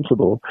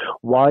responsible.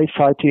 Why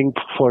fighting,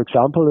 for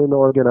example, an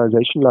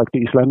organization like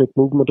the Islamic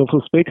movement of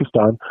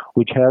Uzbekistan,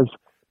 which has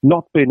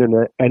not been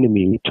an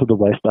enemy to the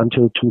West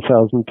until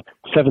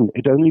 2007.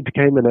 It only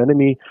became an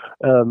enemy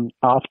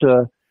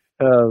after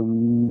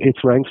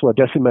its ranks were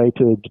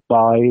decimated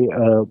by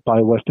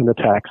Western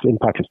attacks in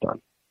Pakistan.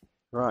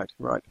 Right.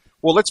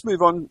 Well, let's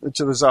move on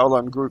to the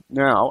Zaulan group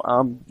now.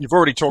 You've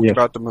already talked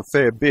about them a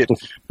fair bit,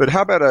 but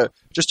how about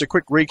just a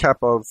quick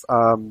recap of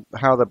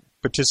how the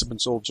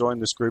participants all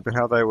joined this group and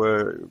how they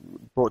were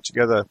brought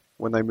together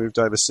when they moved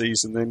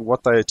overseas, and then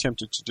what they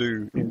attempted to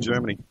do in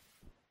Germany?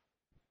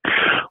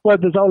 Well,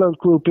 the Zaulan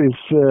group is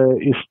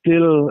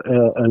still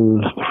a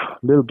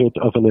little bit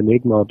of an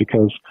enigma,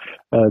 because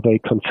they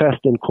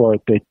confessed in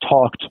court, they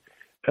talked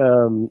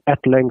at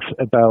length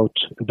about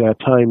their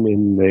time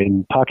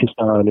in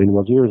Pakistan, in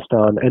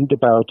Waziristan, and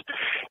about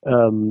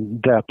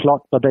their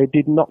plot, but they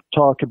did not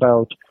talk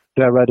about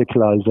their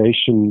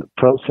radicalization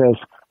process,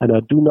 and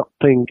I do not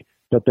think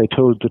that they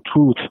told the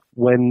truth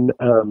when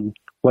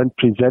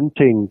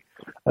presenting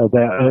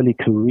their early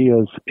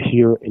careers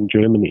here in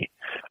Germany.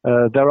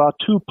 There are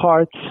two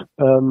parts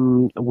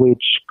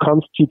which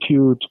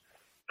constitute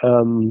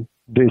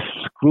this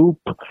group,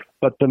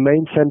 but the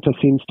main center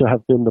seems to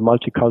have been the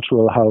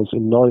Multicultural House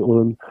in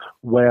Neu-Ulm,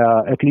 where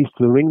at least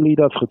the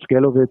ringleader, Fritz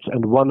Gelowitz,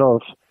 and one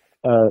of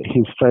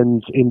his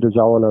friends in the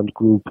Sauerland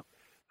group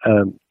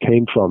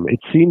came from. It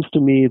seems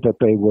to me that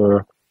they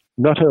were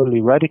not only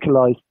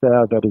radicalized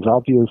there, that is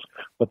obvious,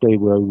 but they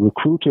were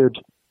recruited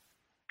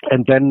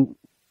and then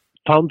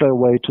found their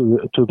way to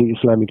the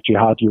Islamic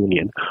Jihad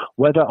Union.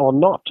 Whether or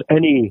not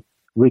any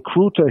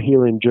recruiter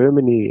here in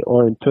Germany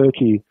or in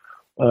Turkey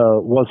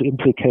was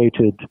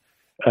implicated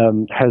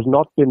has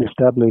not been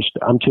established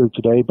until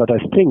today, but I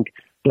think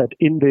that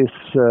in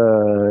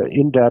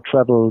their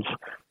travels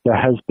there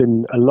has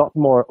been a lot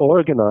more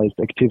organized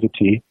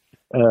activity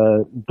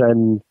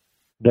than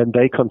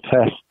they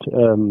confessed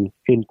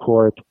in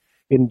court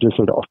in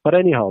Düsseldorf. But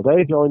anyhow,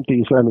 they joined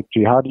the Islamic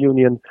Jihad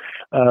Union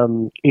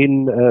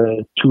in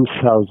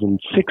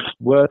 2006,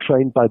 were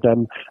trained by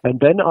them, and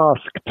then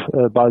asked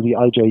by the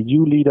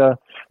IJU leader,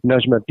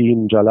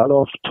 Najmuddin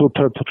Jalalov, to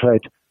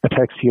perpetrate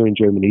attacks here in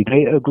Germany.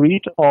 They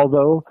agreed,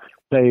 although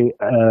they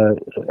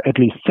at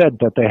least said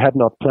that they had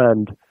not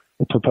planned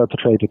to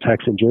perpetrate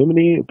attacks in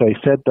Germany. They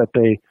said that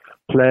they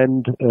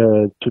planned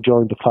to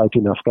join the fight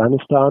in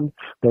Afghanistan.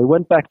 They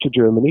went back to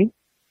Germany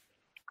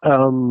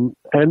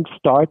and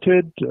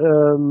started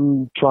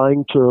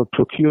trying to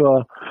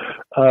procure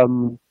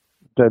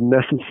the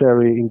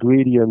necessary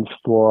ingredients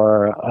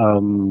for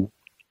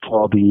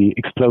the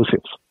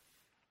explosives.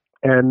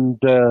 And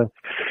the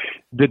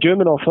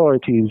German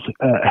authorities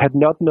had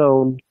not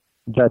known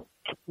that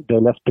they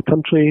left the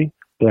country.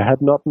 They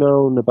had not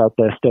known about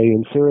their stay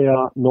in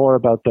Syria, nor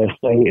about their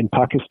stay in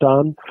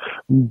Pakistan.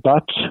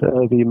 But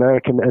the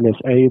American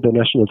NSA, the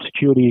National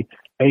Security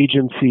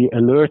Agency,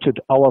 alerted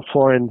our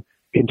Foreign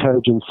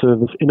Intelligence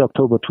Service in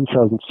October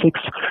 2006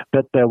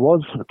 that there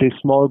was this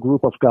small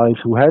group of guys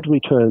who had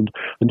returned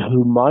and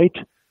who might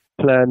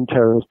plan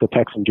terrorist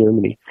attacks in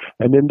Germany.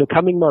 And in the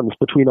coming months,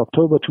 between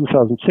October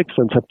 2006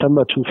 and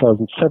September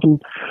 2007,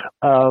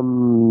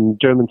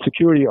 German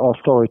security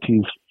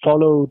authorities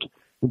followed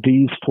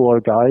these four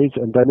guys,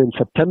 and then in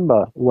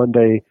September, when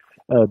they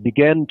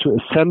began to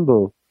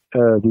assemble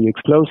the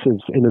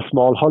explosives in a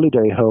small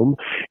holiday home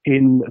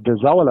in the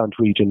Sauerland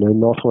region in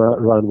North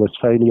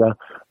Rhine-Westphalia,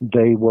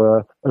 they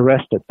were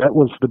arrested. That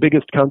was the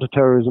biggest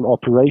counterterrorism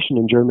operation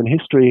in German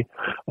history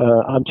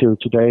until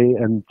today,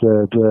 and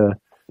the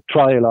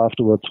trial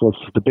afterwards was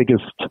the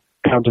biggest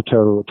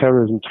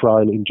counterterrorism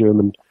trial in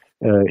German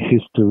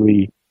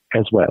history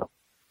as well.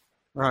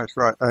 Right.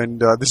 And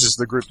this is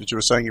the group that you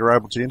were saying you were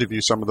able to interview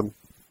some of them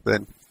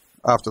then,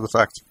 after the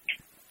fact.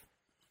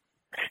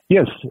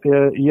 Yes.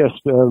 I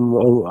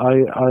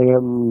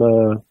am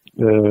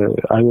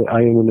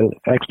an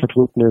expert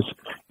witness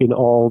in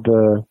all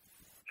the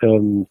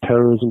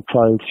terrorism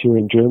trials here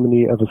in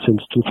Germany ever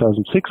since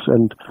 2006.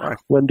 And right.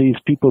 When these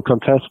people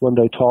confess, when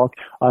they talk,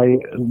 I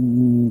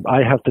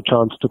have the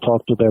chance to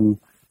talk to them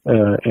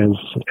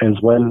as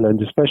well,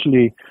 and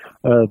especially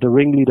the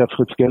ringleader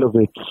Fritz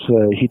Gelowitz.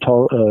 He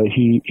told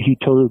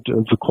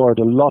the court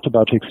a lot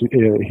about his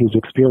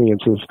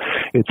experiences.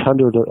 It's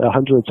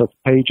hundreds of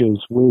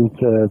pages with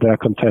their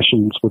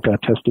confessions, with their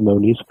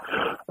testimonies,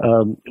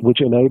 which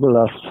enable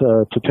us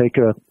to take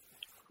the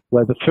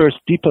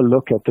first deeper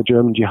look at the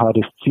German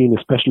jihadist scene,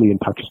 especially in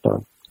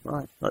Pakistan.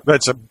 Right.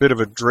 That's a bit of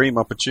a dream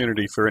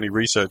opportunity for any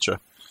researcher.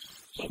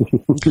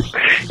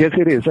 Yes,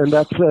 it is, and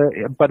that's.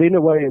 But in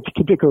a way, it's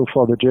typical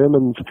for the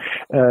Germans.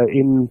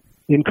 In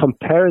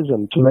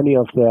comparison to many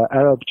of their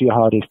Arab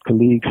jihadist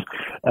colleagues,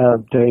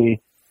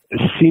 they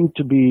seem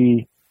to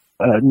be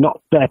not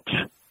that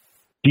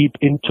deep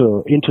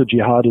into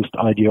jihadist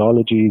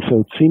ideology. So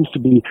it seems to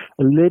be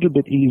a little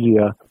bit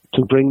easier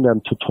to bring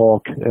them to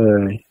talk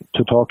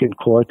in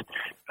court.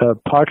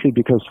 Partly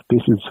because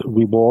this is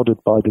rewarded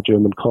by the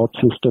German court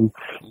system.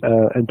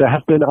 And there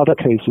have been other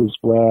cases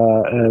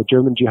where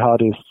German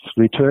jihadists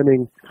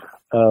returning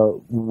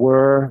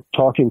were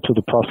talking to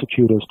the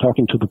prosecutors,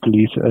 talking to the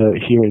police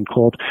here in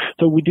court.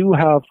 So we do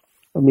have,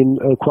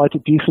 quite a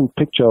decent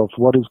picture of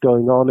what is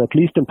going on, at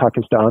least in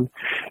Pakistan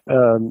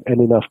and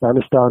in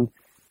Afghanistan.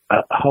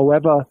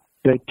 However,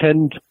 they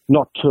tend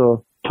not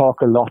to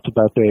talk a lot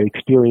about their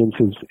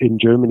experiences in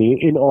Germany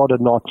in order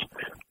not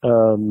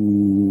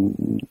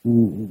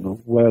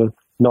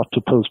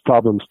to pose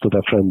problems to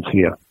their friends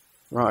here.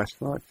 Right.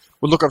 Well,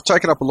 look, I've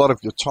taken up a lot of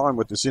your time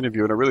with this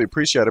interview, and I really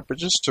appreciate it. But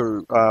just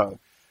to our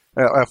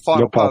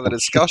final part of the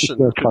discussion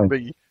could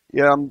be,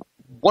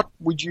 what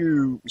would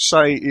you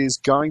say is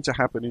going to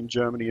happen in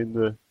Germany in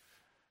the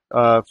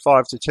 5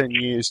 to 10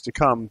 years to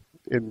come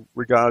in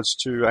regards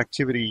to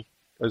activity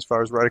as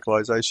far as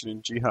radicalization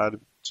and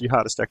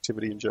jihadist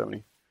activity in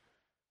Germany?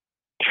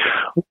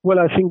 Well,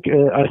 I think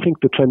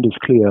the trend is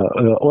clear.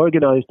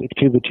 Organized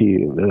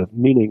activity,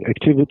 meaning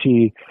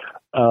activity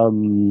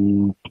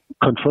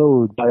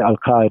controlled by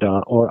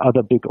Al-Qaeda or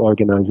other big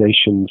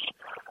organizations,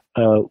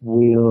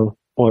 will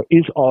or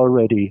is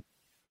already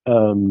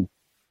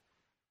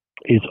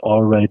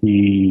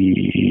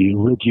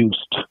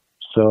reduced.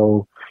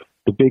 So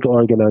the big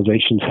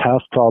organizations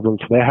have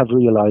problems. They have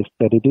realized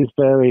that it is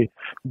very,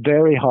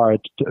 very hard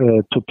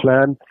to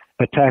plan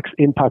attacks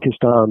in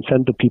Pakistan,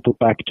 send the people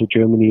back to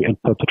Germany and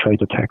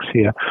perpetrate attacks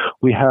here.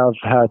 We have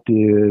had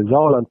the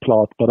Sauerland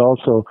plot, but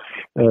also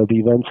the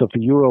events of the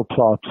Euro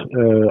plot,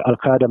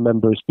 Al-Qaeda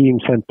members being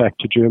sent back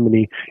to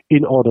Germany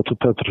in order to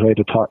perpetrate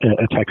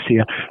attacks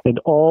here. And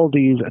all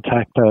these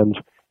attack plans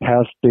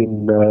have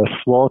been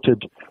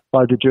thwarted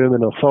by the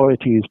German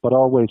authorities, but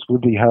always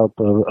with the help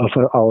of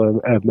our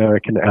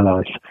American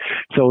allies.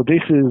 So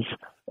this is,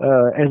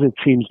 as it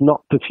seems,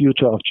 not the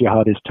future of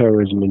jihadist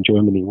terrorism in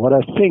Germany. What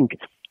I think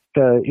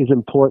is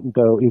important,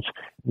 though, is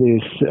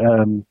this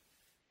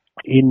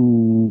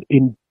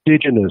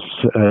indigenous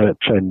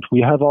trend. We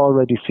have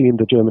already seen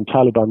the German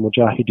Taliban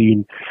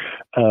Mujahideen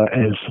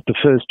as the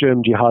first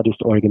German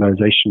jihadist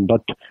organization,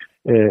 but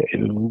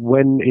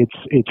when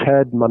its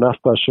head Manaf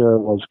Bashir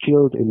was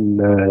killed in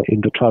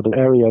the tribal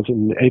areas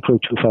in April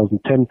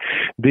 2010,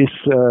 this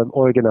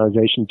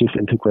organization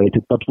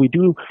disintegrated. But we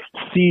do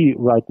see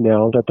right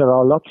now that there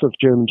are lots of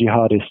German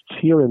jihadists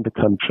here in the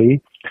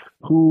country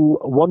who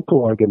want to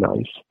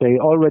organize. They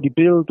already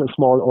built a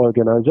small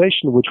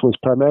organization which was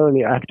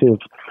primarily active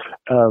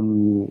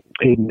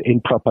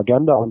in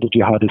propaganda on the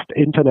jihadist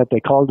internet.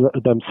 They called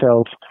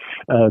themselves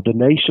the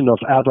Nation of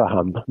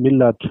Abraham,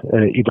 Millat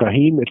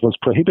Ibrahim. It was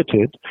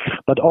prohibited,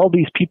 but all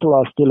these people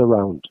are still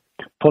around.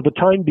 For the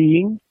time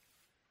being,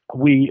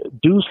 we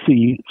do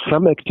see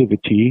some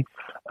activity,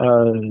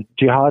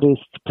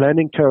 jihadists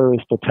planning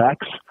terrorist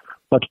attacks,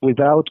 but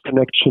without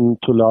connection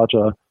to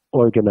larger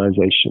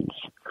organizations.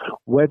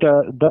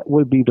 Whether that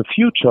will be the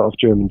future of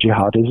German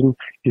jihadism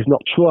is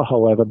not sure,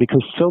 however,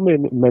 because so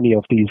many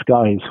of these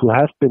guys who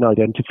have been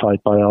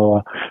identified by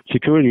our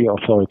security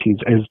authorities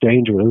as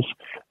dangerous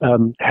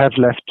have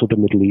left to the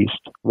Middle East.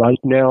 Right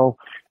now,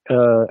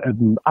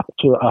 up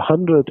to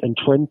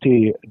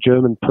 120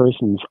 German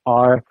persons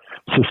are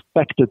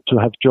suspected to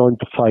have joined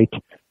the fight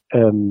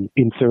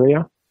in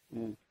Syria.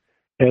 Mm.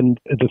 And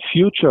the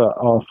future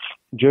of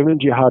German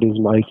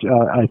jihadism,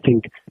 I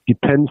think,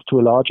 depends to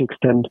a large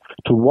extent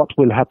to what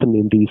will happen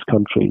in these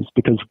countries.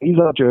 Because these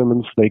are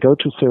Germans, they go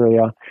to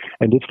Syria,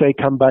 and if they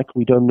come back,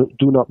 we do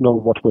not know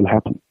what will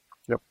happen.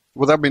 Yep.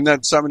 Well, that means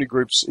that so many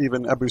groups,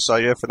 even Abu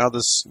Sayyaf and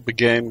others,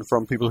 began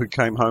from people who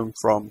came home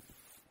from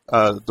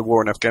the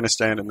war in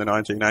Afghanistan in the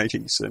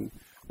 1980s. And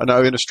I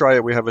know in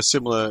Australia we have a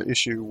similar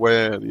issue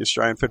where the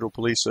Australian Federal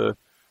Police are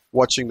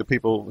watching the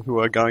people who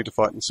are going to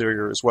fight in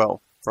Syria as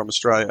well from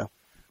Australia.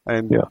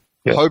 And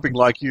hoping,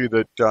 like you,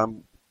 that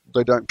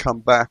they don't come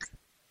back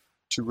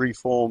to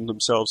reform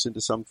themselves into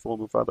some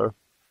form of other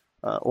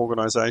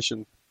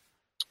organization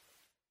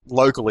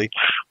locally.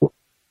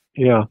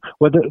 Yeah.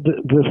 Well,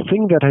 the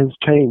thing that has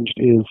changed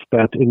is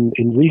that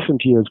in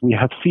recent years we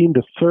have seen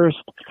the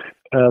first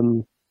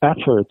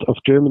effort of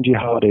German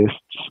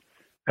jihadists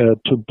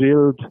to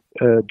build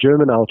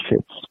German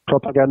outfits,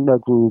 propaganda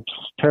groups,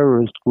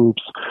 terrorist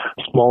groups,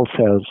 small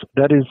cells.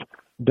 That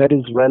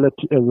is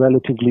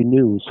relatively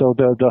new. So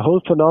the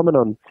whole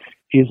phenomenon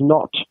is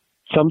not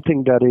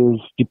something that is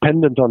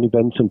dependent on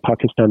events in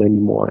Pakistan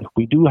anymore.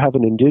 We do have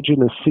an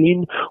indigenous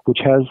scene which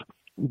has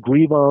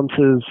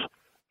grievances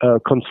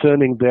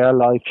concerning their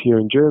life here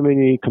in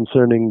Germany,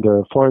 concerning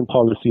the foreign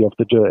policy of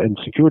and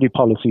security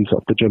policies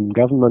of the German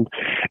government,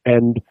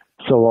 and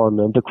so on.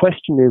 And the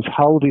question is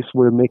how this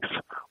will mix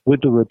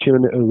with the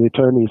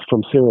returnees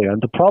from Syria.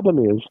 And the problem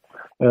is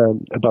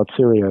about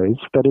Syria is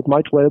that it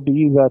might well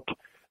be that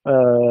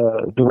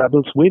the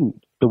rebels win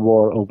the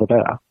war over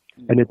there.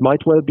 And it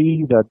might well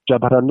be that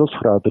Jabhat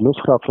al-Nusra, the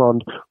Nusra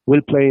Front,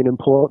 will play an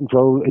important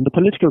role in the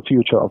political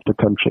future of the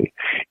country.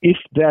 If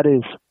that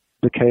is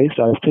the case,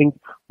 I think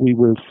we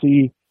will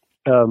see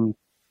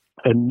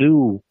a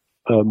new,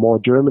 more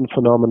German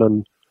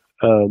phenomenon,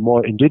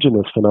 more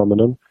indigenous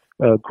phenomenon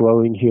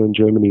growing here in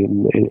Germany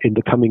in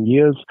the coming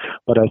years.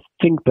 But I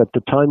think that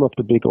the time of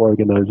the big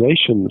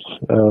organizations,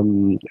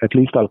 at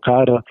least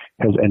Al-Qaeda,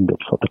 has ended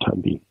for the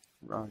time being.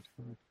 Right.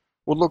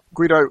 Well, look,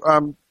 Guido,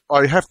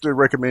 I have to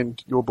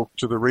recommend your book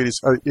to the readers,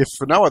 if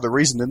for no other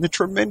reason than the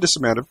tremendous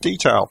amount of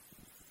detail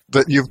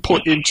that you've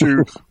put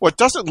into what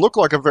doesn't look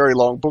like a very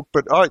long book,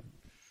 but I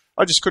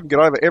just couldn't get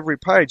over every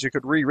page. You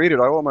could reread it.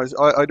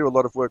 I do a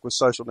lot of work with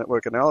social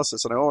network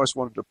analysis, and I almost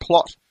wanted to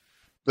plot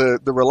the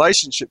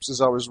relationships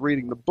as I was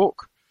reading the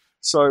book.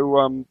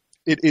 So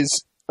it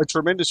is a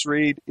tremendous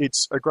read.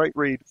 It's a great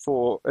read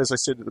for, as I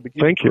said at the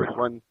beginning, for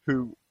anyone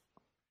who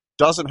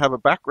doesn't have a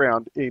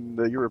background in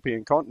the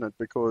European continent,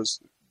 because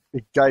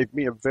it gave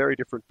me a very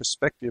different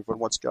perspective on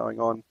what's going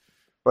on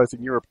both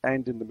in Europe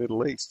and in the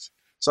Middle East.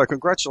 So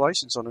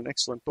congratulations on an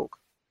excellent book.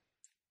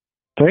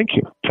 Thank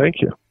you.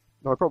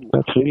 No problem.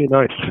 That's really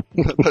nice.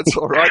 That's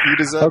all right. You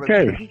deserve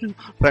it.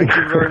 Thank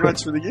you very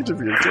much for the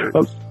interview, too.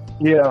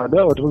 Yeah,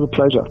 no, it was a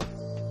pleasure.